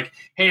reach out like,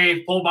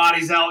 "Hey, full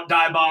bodies out,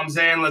 dive bombs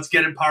in, let's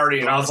get it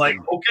party." And I was like,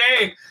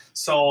 okay.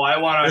 So I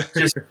want to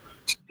just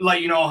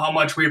let you know how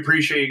much we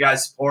appreciate you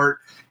guys' support,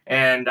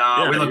 and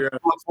we look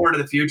forward to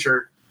the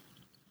future.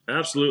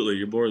 Absolutely,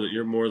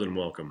 you're more than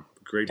welcome.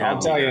 Great to have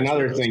I'll tell you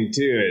another thing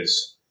too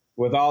is,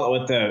 with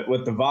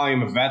the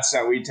volume of vets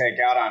that we take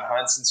out on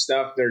hunts and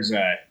stuff, there's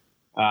a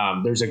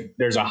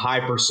high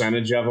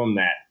percentage of them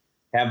that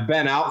have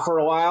been out for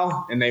a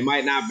while, and they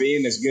might not be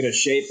in as good a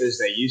shape as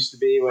they used to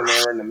be when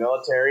they were in the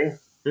military.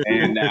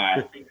 And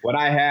when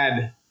I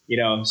had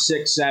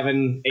 6,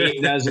 7,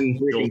 8 dozen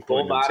freaking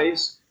full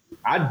bodies,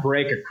 I'd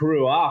break a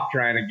crew off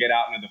trying to get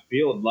out into the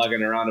field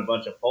lugging around a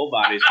bunch of full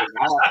bodies. But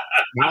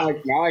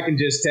now I can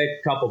just take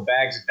a couple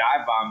bags of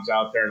dive bombs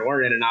out there, and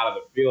we're in and out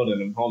of the field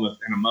in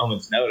a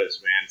moment's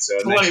notice, man. So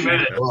 20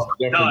 minutes.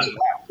 Difference of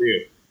that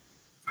too.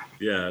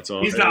 Yeah, it's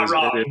all. He's not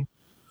wrong.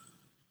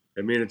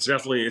 I mean, it's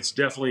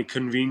definitely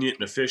convenient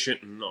and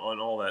efficient and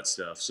all that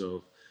stuff.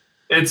 So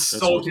it's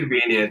so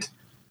convenient.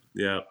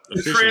 Yeah,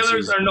 the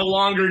trailers are no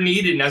longer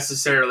needed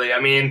necessarily.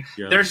 I mean,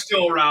 they're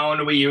still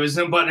around. We use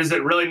them, but is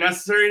it really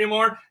necessary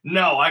anymore?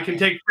 No, I can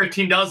take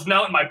 15 dozen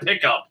out in my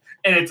pickup,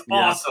 and it's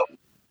awesome.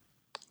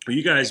 Well,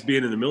 you guys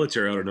being in the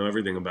military, I don't know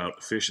everything about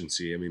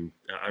efficiency. I mean,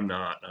 I'm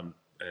not.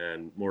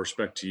 And more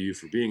respect to you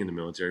for being in the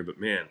military, but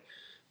man,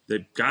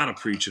 they've got to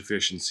preach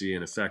efficiency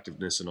and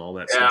effectiveness and all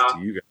that stuff to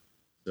you guys.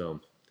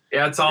 So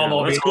yeah, it's all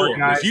about that's cool.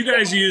 If you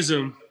guys use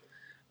them,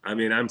 I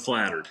mean, I'm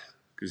flattered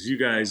because you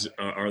guys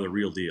are the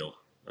real deal.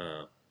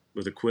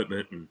 With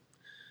equipment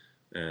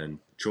and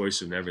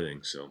choice and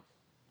everything. So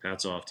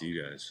hats off to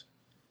you guys.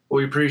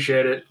 We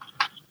appreciate it.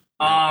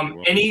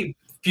 Any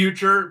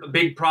future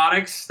big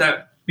products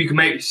that you can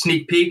make a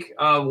sneak peek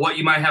of what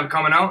you might have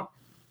coming out?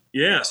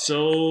 Yeah.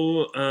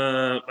 So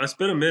it's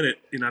been a minute.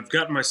 I've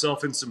gotten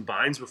myself in some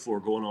binds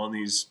before going on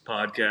these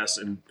podcasts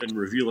and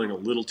revealing a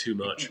little too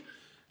much.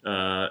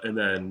 And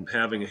then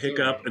having a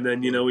hiccup. And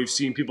then, we've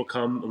seen people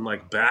come and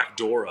like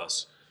backdoor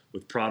us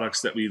with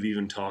products that we've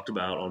even talked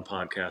about on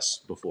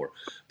podcasts before.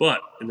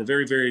 But in the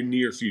very, very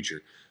near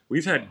future,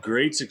 we've had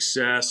great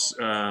success.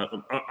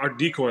 Our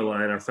decoy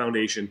line, our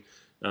foundation,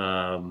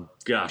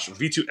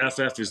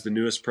 V2FF is the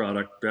newest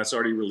product. That's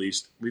already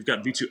released. We've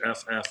got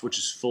V2FF, which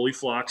is fully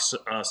flocked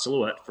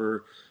silhouette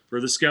for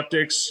the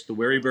skeptics, the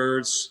wary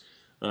birds,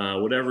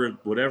 whatever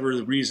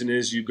the reason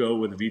is, you go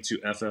with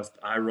V2FF.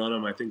 I run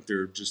them. I think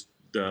they're just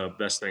the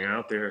best thing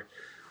out there.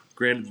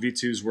 Granted,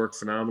 V2s work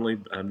phenomenally.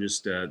 They're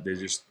just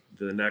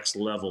the next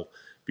level,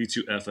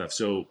 V2FF.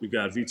 So we've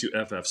got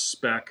V2FF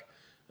spec.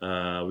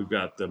 We've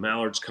got the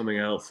mallards coming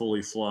out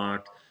fully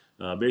flocked.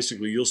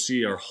 Basically, you'll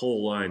see our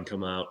whole line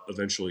come out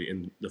eventually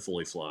in the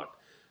fully flocked.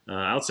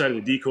 Outside of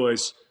the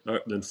decoys,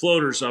 then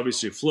floaters,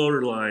 obviously a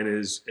floater line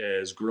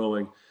is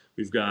growing.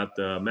 We've got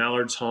the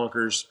mallards,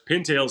 honkers,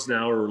 pintails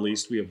now are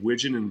released. We have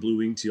widgeon and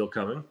blue-winged teal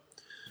coming.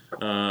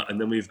 And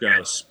then we've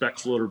got a spec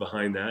floater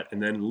behind that.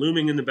 And then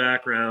looming in the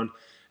background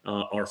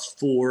are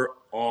 4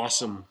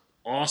 awesome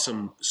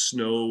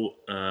snow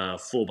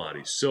full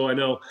bodies. So I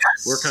know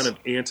we're kind of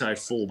anti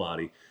full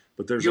body,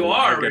 but there's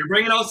you're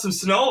bringing out some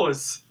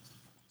snows.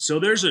 So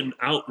there's an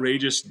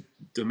outrageous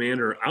demand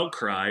or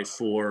outcry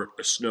for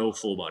a snow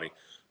full body,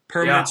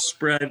 permanent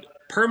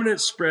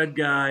spread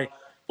guy,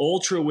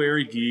 ultra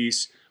wary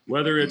geese.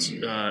 Whether it's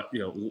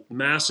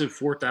massive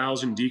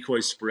 4,000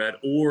 decoy spread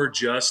or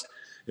just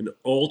an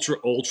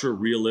ultra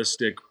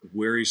realistic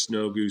wary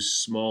snow goose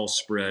small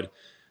spread.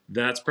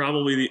 That's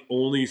probably the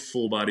only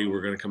full body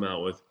we're going to come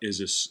out with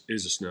is a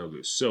snow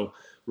goose. So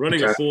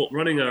running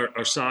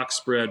our sock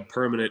spread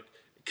permanent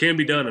can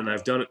be done, and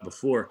I've done it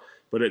before,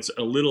 but it's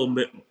a little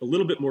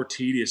bit more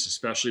tedious,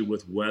 especially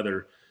with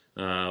weather,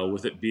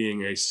 with it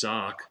being a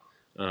sock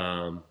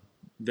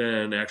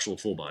than actual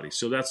full body.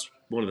 So that's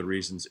one of the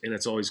reasons, and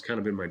it's always kind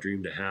of been my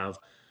dream to have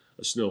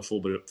a snow full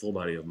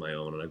body of my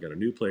own, and I've got a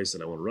new place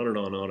that I want to run it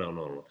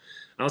on.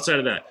 Outside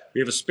of that,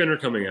 we have a spinner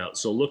coming out,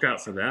 so look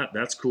out for that.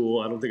 That's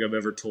cool. I don't think I've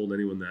ever told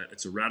anyone that.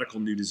 It's a radical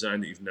new design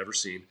that you've never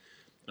seen.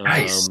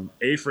 Nice.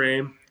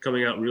 A-frame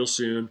coming out real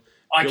soon.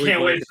 I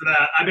can't wait for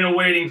that. I've been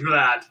waiting for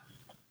that.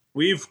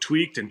 We've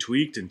tweaked.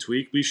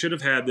 We should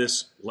have had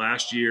this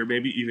last year,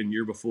 maybe even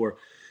year before,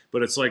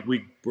 but it's like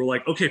we're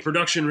like, okay,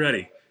 production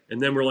ready. And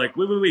then we're like,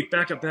 wait,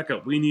 back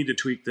up. We need to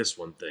tweak this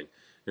one thing.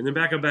 And then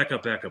back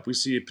up. We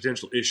see a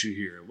potential issue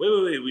here.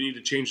 Wait, we need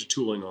to change the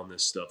tooling on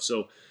this stuff.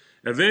 So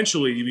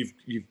eventually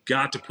you've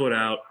got to put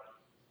out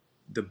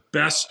the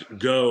best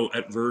go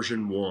at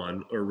version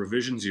 1 or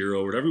revision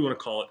 0, whatever you want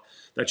to call it,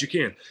 that you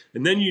can.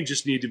 And then you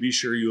just need to be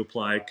sure you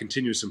apply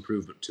continuous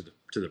improvement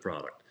to the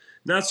product.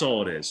 And that's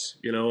all it is.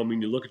 You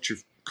look at your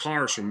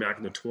cars from back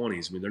in the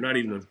 20s. I mean,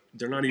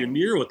 they're not even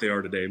near what they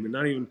are today. I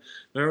mean,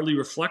 they hardly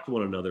reflect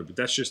one another, but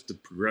that's just the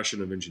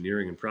progression of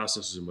engineering and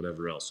processes and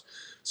whatever else.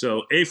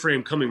 So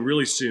A-frame coming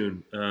really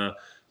soon.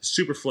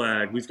 Super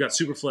Flag. We've got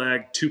Super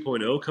Flag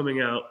 2.0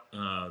 coming out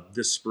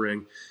this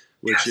spring,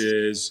 which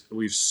is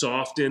we've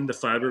softened the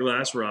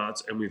fiberglass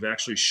rods and we've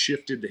actually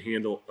shifted the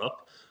handle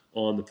up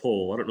on the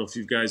pole. I don't know if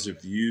you guys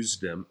have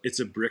used them. It's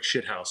a brick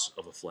shithouse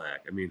of a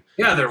flag. I mean,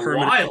 yeah, they're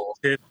wild.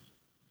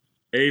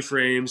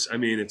 A-frames. I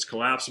mean, it's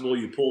collapsible.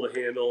 You pull the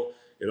handle,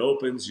 it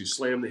opens. You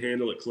slam the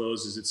handle, it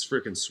closes. It's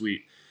freaking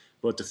sweet.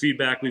 But the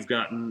feedback we've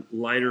gotten,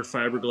 lighter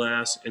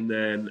fiberglass, and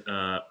then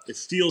it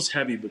feels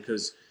heavy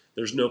because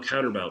there's no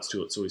counterbalance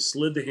to it. So we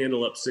slid the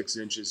handle up 6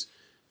 inches,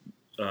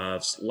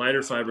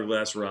 lighter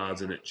fiberglass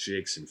rods, and it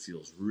shakes and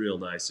feels real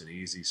nice and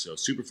easy. So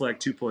Superflag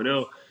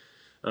 2.0.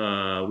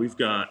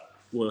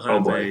 We'll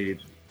have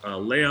a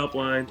layout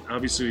blind.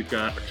 Obviously, we've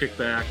got a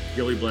kickback,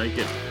 ghillie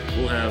blanket.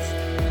 We'll have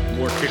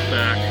more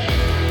kickback.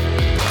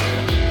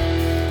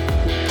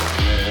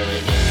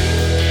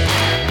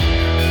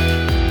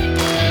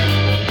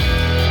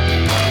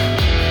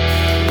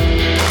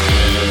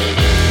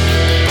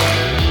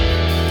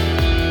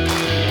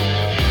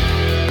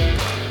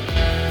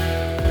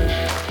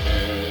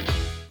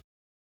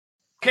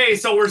 Okay,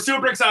 so we're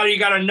super excited. You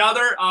got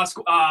another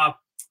Squad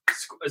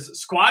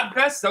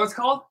Fest. Is that what it's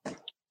called?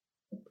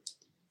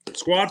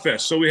 Squad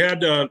Fest. So we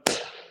had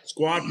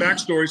Squad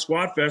Backstory.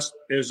 Squad Fest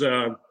is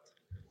our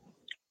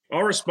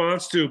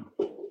response to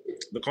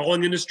the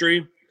calling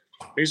industry,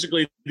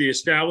 basically the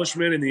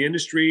establishment in the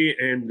industry,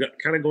 and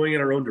kind of going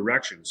in our own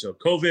direction. So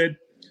COVID,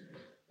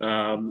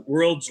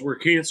 worlds were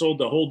canceled,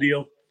 the whole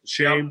deal.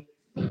 Shame.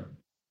 Yep.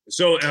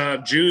 So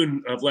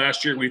June of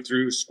last year, we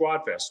threw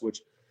Squad Fest,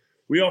 which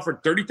we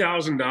offered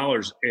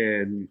 $30,000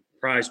 in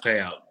prize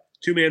payout.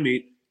 2-man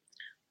meet,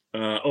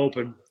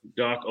 open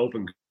duck,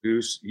 open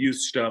goose, youth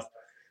stuff.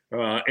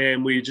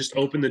 And we just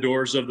opened the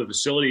doors of the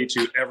facility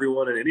to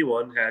everyone and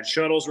anyone. Had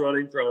shuttles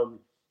running from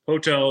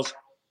hotels,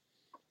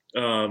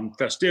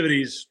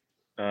 festivities,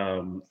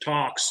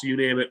 talks, you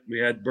name it. We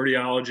had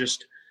birdiologist,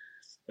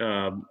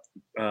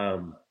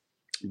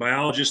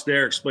 biologists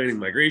there explaining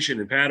migration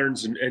and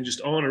patterns and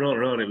just on and on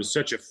and on. It was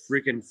such a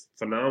freaking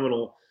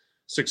phenomenal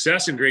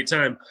success and great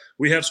time.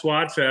 We have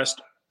Squad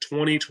Fest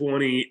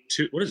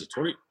 2022. What is it?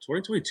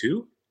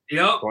 2022?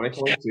 Yep.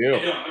 2022.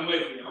 Yeah, I'm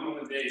with you. I'm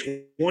on the date.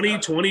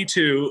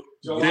 2022.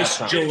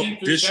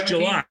 This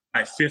July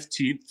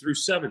 15th through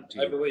 17th.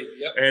 I believe.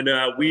 Yep.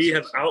 And we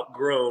have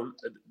outgrown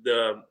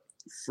the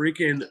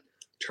freaking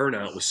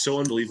turnout was so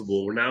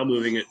unbelievable. We're now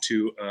moving it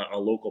to a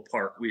local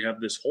park. We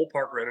have this whole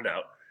park rented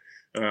out.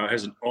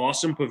 Has an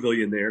awesome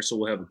pavilion there. So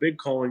we'll have a big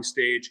calling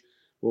stage.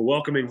 We're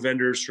welcoming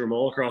vendors from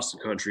all across the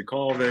country,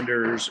 call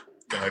vendors,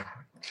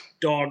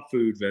 dog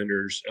food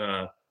vendors,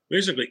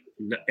 basically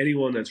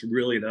anyone that's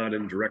really not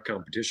in direct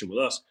competition with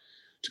us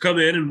to come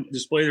in and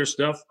display their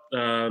stuff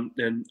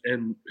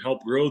and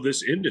help grow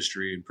this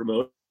industry and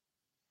promote.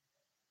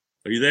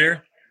 Are you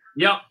there?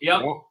 Yep.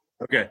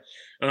 Okay.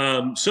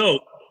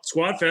 So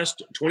Squad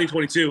Fest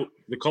 2022,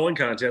 the calling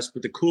contest,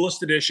 but the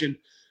coolest addition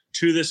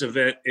to this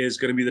event is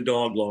going to be the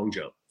dog long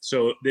jump.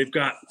 So they've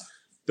got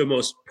the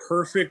most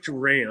perfect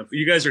ramp.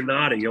 You guys are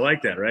nodding. You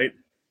like that, right?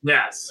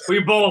 Yes.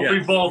 We both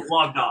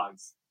love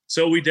dogs.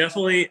 So we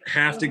definitely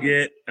have to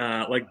get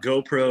like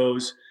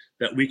GoPros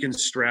that we can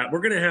strap.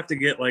 We're going to have to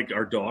get like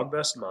our dog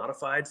vest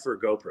modified for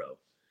GoPro.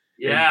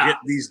 Yeah. And get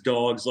these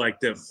dogs like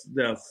the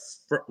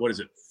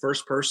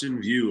first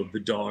person view of the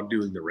dog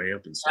doing the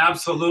ramp and stuff.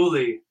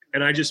 Absolutely.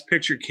 And I just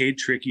picture Cade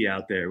Tricky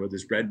out there with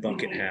his red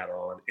bucket hat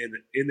on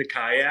in the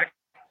kayak,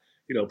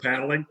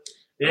 paddling.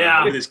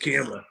 Yeah. With his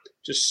camera,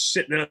 just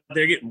sitting out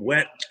there getting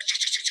wet,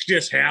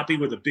 just happy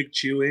with a big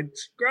chew in.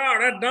 God,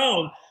 that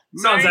dog.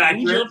 Sounds man, accurate.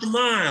 He jumped a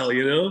mile,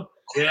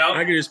 Yeah.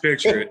 I can just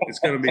picture it. It's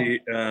going to be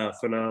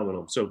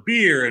phenomenal. So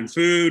beer and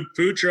food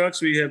trucks.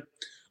 We have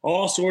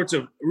all sorts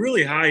of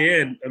really high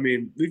end. I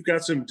mean, we've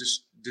got some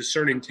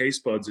discerning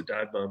taste buds at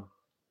Dive Bomb.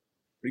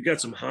 We've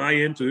got some high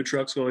end food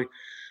trucks going.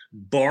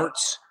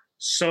 Bart's,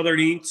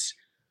 Southern Eats,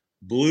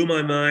 blew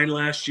my mind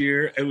last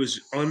year. It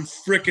was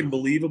unfrickin'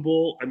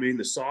 believable. I mean,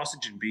 the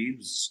sausage and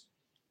beans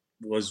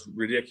was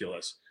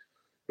ridiculous.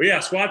 But yeah,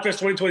 Squad Fest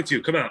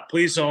 2022, come out.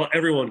 Please,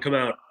 everyone come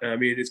out. I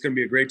mean, it's going to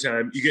be a great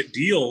time. You get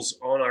deals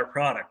on our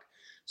product.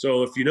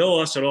 So if you know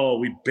us at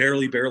all, we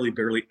barely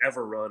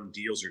ever run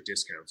deals or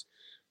discounts.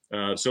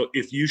 So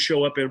if you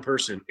show up in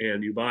person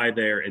and you buy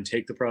there and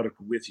take the product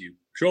with you,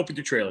 show up with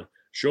your trailer,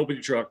 show up with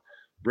your truck,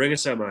 bring a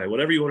semi,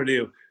 whatever you want to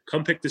do,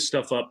 come pick this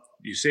stuff up.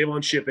 You save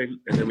on shipping,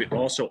 and then we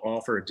also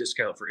offer a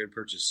discount for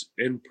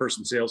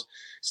in-person sales.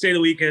 Stay the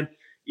weekend,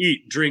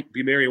 eat, drink,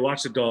 be merry,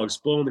 watch the dogs,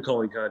 blow in the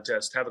calling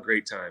contest, have a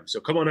great time.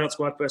 So come on out,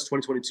 Squad Fest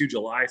 2022,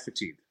 July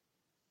 15th.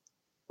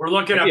 We're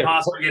looking at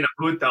possibly getting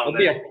a booth down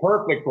there. It'll be a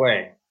perfect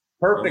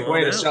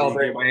way to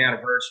celebrate my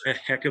anniversary. A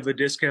heck of a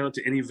discount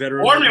to any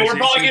veteran. We're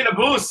probably getting a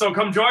booth, so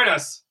come join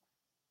us.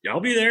 Yeah, I'll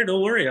be there.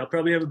 Don't worry. I'll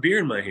probably have a beer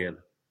in my hand.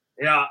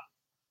 Yeah.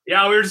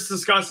 Yeah, we were just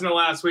discussing it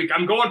last week.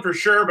 I'm going for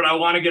sure, but I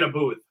want to get a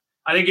booth.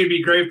 I think it'd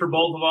be great for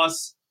both of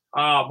us,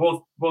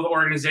 both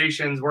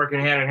organizations working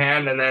hand in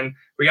hand. And then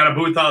we got a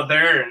booth out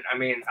there. And I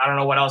mean, I don't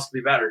know what else could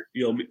be better.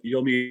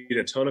 You'll meet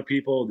a ton of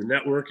people. The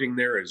networking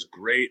there is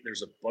great.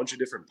 There's a bunch of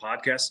different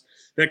podcasts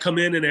that come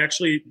in and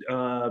actually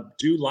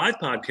do live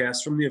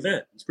podcasts from the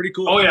event. It's pretty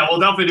cool. Oh, yeah, we'll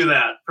definitely do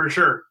that for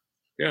sure.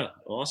 Yeah,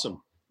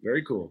 awesome.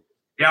 Very cool.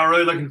 Yeah, we're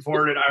really looking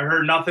forward to it. I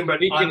heard nothing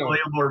but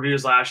unbelievable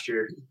reviews last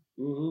year.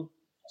 Mm-hmm.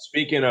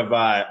 Speaking of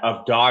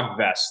dog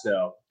vests,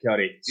 though,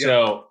 Cody. Yeah.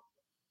 So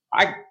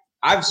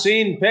I've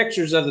seen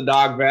pictures of the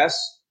dog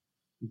vests,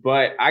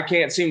 but I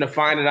can't seem to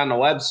find it on the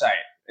website.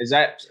 Is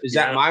that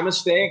my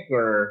mistake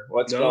or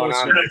what's going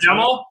on? Is it a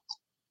demo?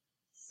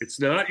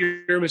 It's not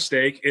your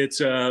mistake. It's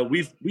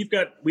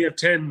we have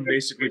 10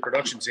 basically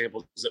production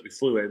samples that we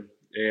flew in,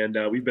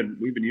 and we've been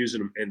using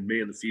them, and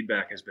man, the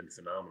feedback has been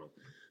phenomenal.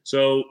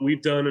 So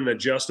we've done an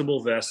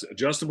adjustable vest,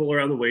 adjustable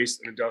around the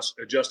waist, and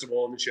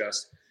adjustable on the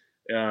chest.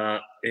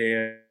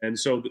 And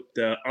so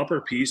the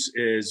upper piece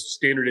is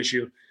standard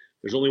issue.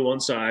 There's only one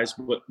size,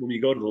 but when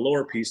you go to the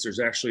lower piece, there's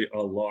actually a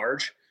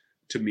large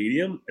to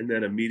medium and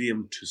then a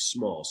medium to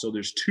small. So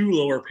there's 2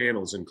 lower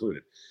panels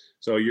included.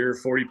 So your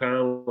 40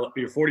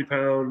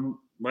 pound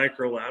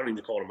micro, I don't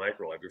even call it a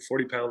micro lab, your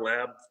 40 pound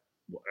lab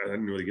I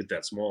didn't know they get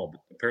that small,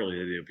 but apparently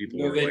they do. People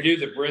No, they like, do.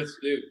 The Brits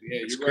do. Yeah,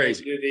 it's you're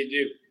crazy. right. They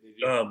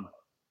do.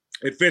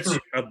 It fits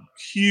a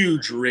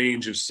huge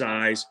range of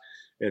size.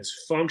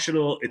 It's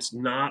functional. It's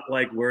not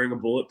like wearing a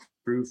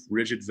bulletproof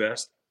rigid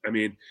vest. I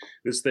mean,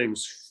 this thing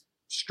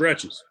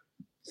stretches,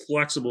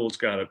 flexible. It's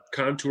got a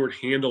contoured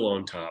handle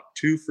on top,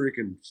 two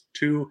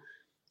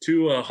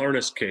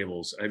harness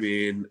cables. I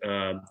mean,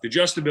 the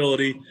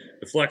adjustability,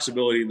 the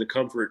flexibility, and the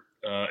comfort,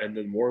 and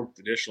then warmth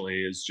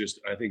additionally is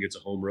just, I think it's a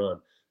home run.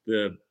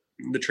 The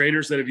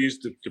trainers that have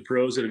used the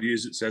pros that have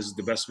used it says it's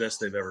the best vest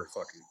they've ever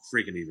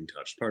freaking even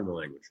touched. Pardon the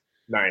language.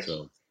 Nice.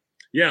 So,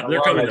 yeah,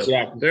 they're coming up.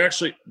 Yeah.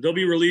 They'll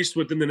be released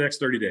within the next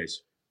 30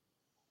 days.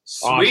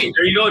 Sweet. Awesome.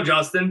 There you go,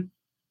 Justin.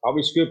 I'll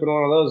be scooping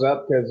one of those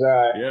up because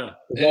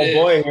this old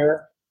boy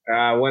here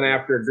went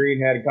after a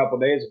greenhead a couple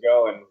days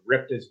ago and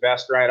ripped his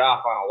vest right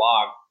off on a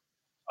log.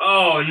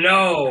 Oh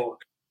no!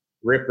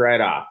 Ripped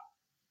right off.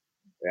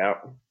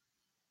 Yep.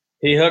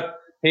 He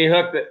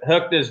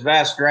hooked his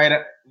vest right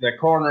at the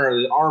corner of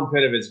the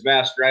armpit of his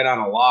vest right on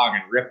a log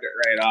and ripped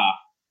it right off.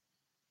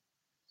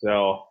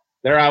 So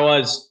there I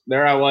was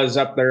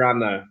up there on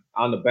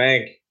the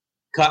bank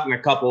cutting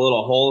a couple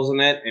little holes in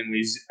it, and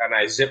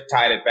I zip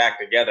tied it back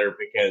together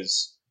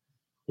because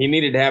he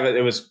needed to have it.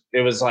 It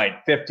was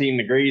like 15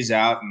 degrees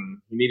out, and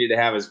he needed to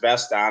have his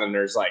vest on, and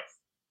there's like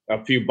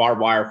a few barbed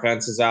wire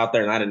fences out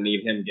there, and I didn't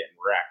need him getting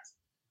wrecked.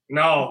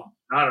 No,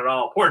 not at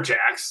all. Poor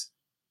Jax.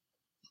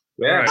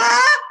 Yeah.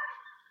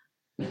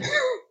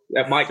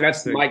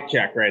 That's the mic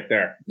check right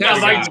there. Yeah,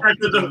 Mike check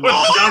with the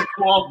duck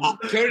ball.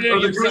 Cody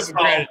didn't give himself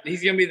credit.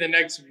 He's gonna be the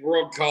next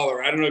world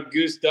caller. I don't know,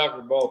 goose, duck,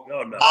 or both.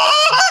 No, no.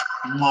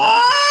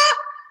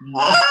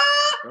 All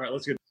right,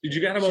 let's get. Did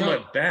you got him on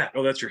my bat?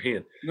 Oh, that's your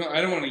hand. No, I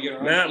don't want to get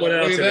on. Matt went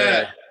out Look at today.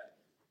 that.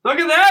 Look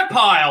at that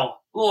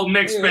pile. Little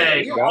mixed Yeah,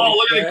 bag. yeah. Oh,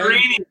 look at the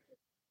greenie.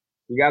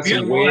 You got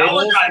some Beautiful.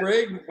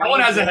 weird. That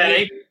one has a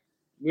headache.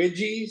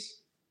 Widgies,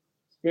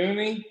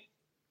 Spoonie.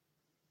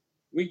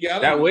 We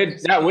got That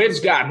wid's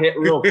got hit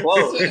real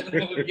close. That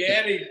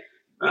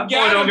boy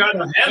don't got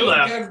no head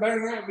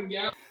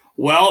left.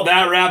 Well,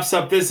 that wraps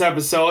up this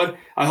episode.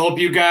 I hope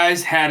you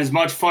guys had as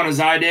much fun as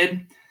I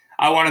did.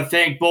 I want to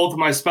thank both of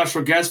my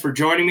special guests for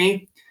joining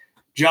me.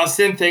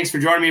 Justin, thanks for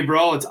joining me,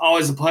 bro. It's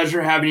always a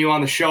pleasure having you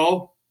on the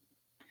show.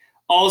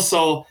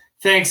 Also,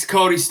 thanks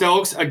Cody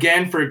Stokes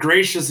again for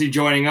graciously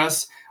joining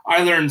us.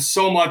 I learned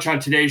so much on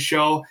today's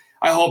show.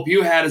 I hope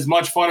you had as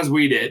much fun as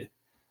we did.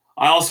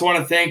 I also want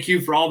to thank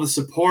you for all the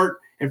support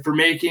and for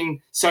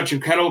making such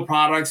incredible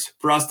products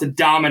for us to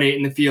dominate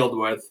in the field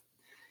with.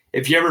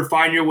 If you ever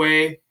find your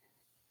way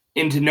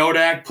into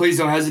Nodak, please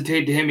don't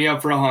hesitate to hit me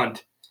up for a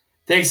hunt.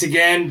 Thanks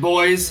again,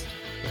 boys,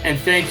 and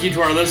thank you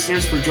to our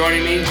listeners for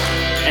joining me,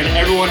 and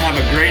everyone have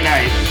a great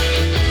night.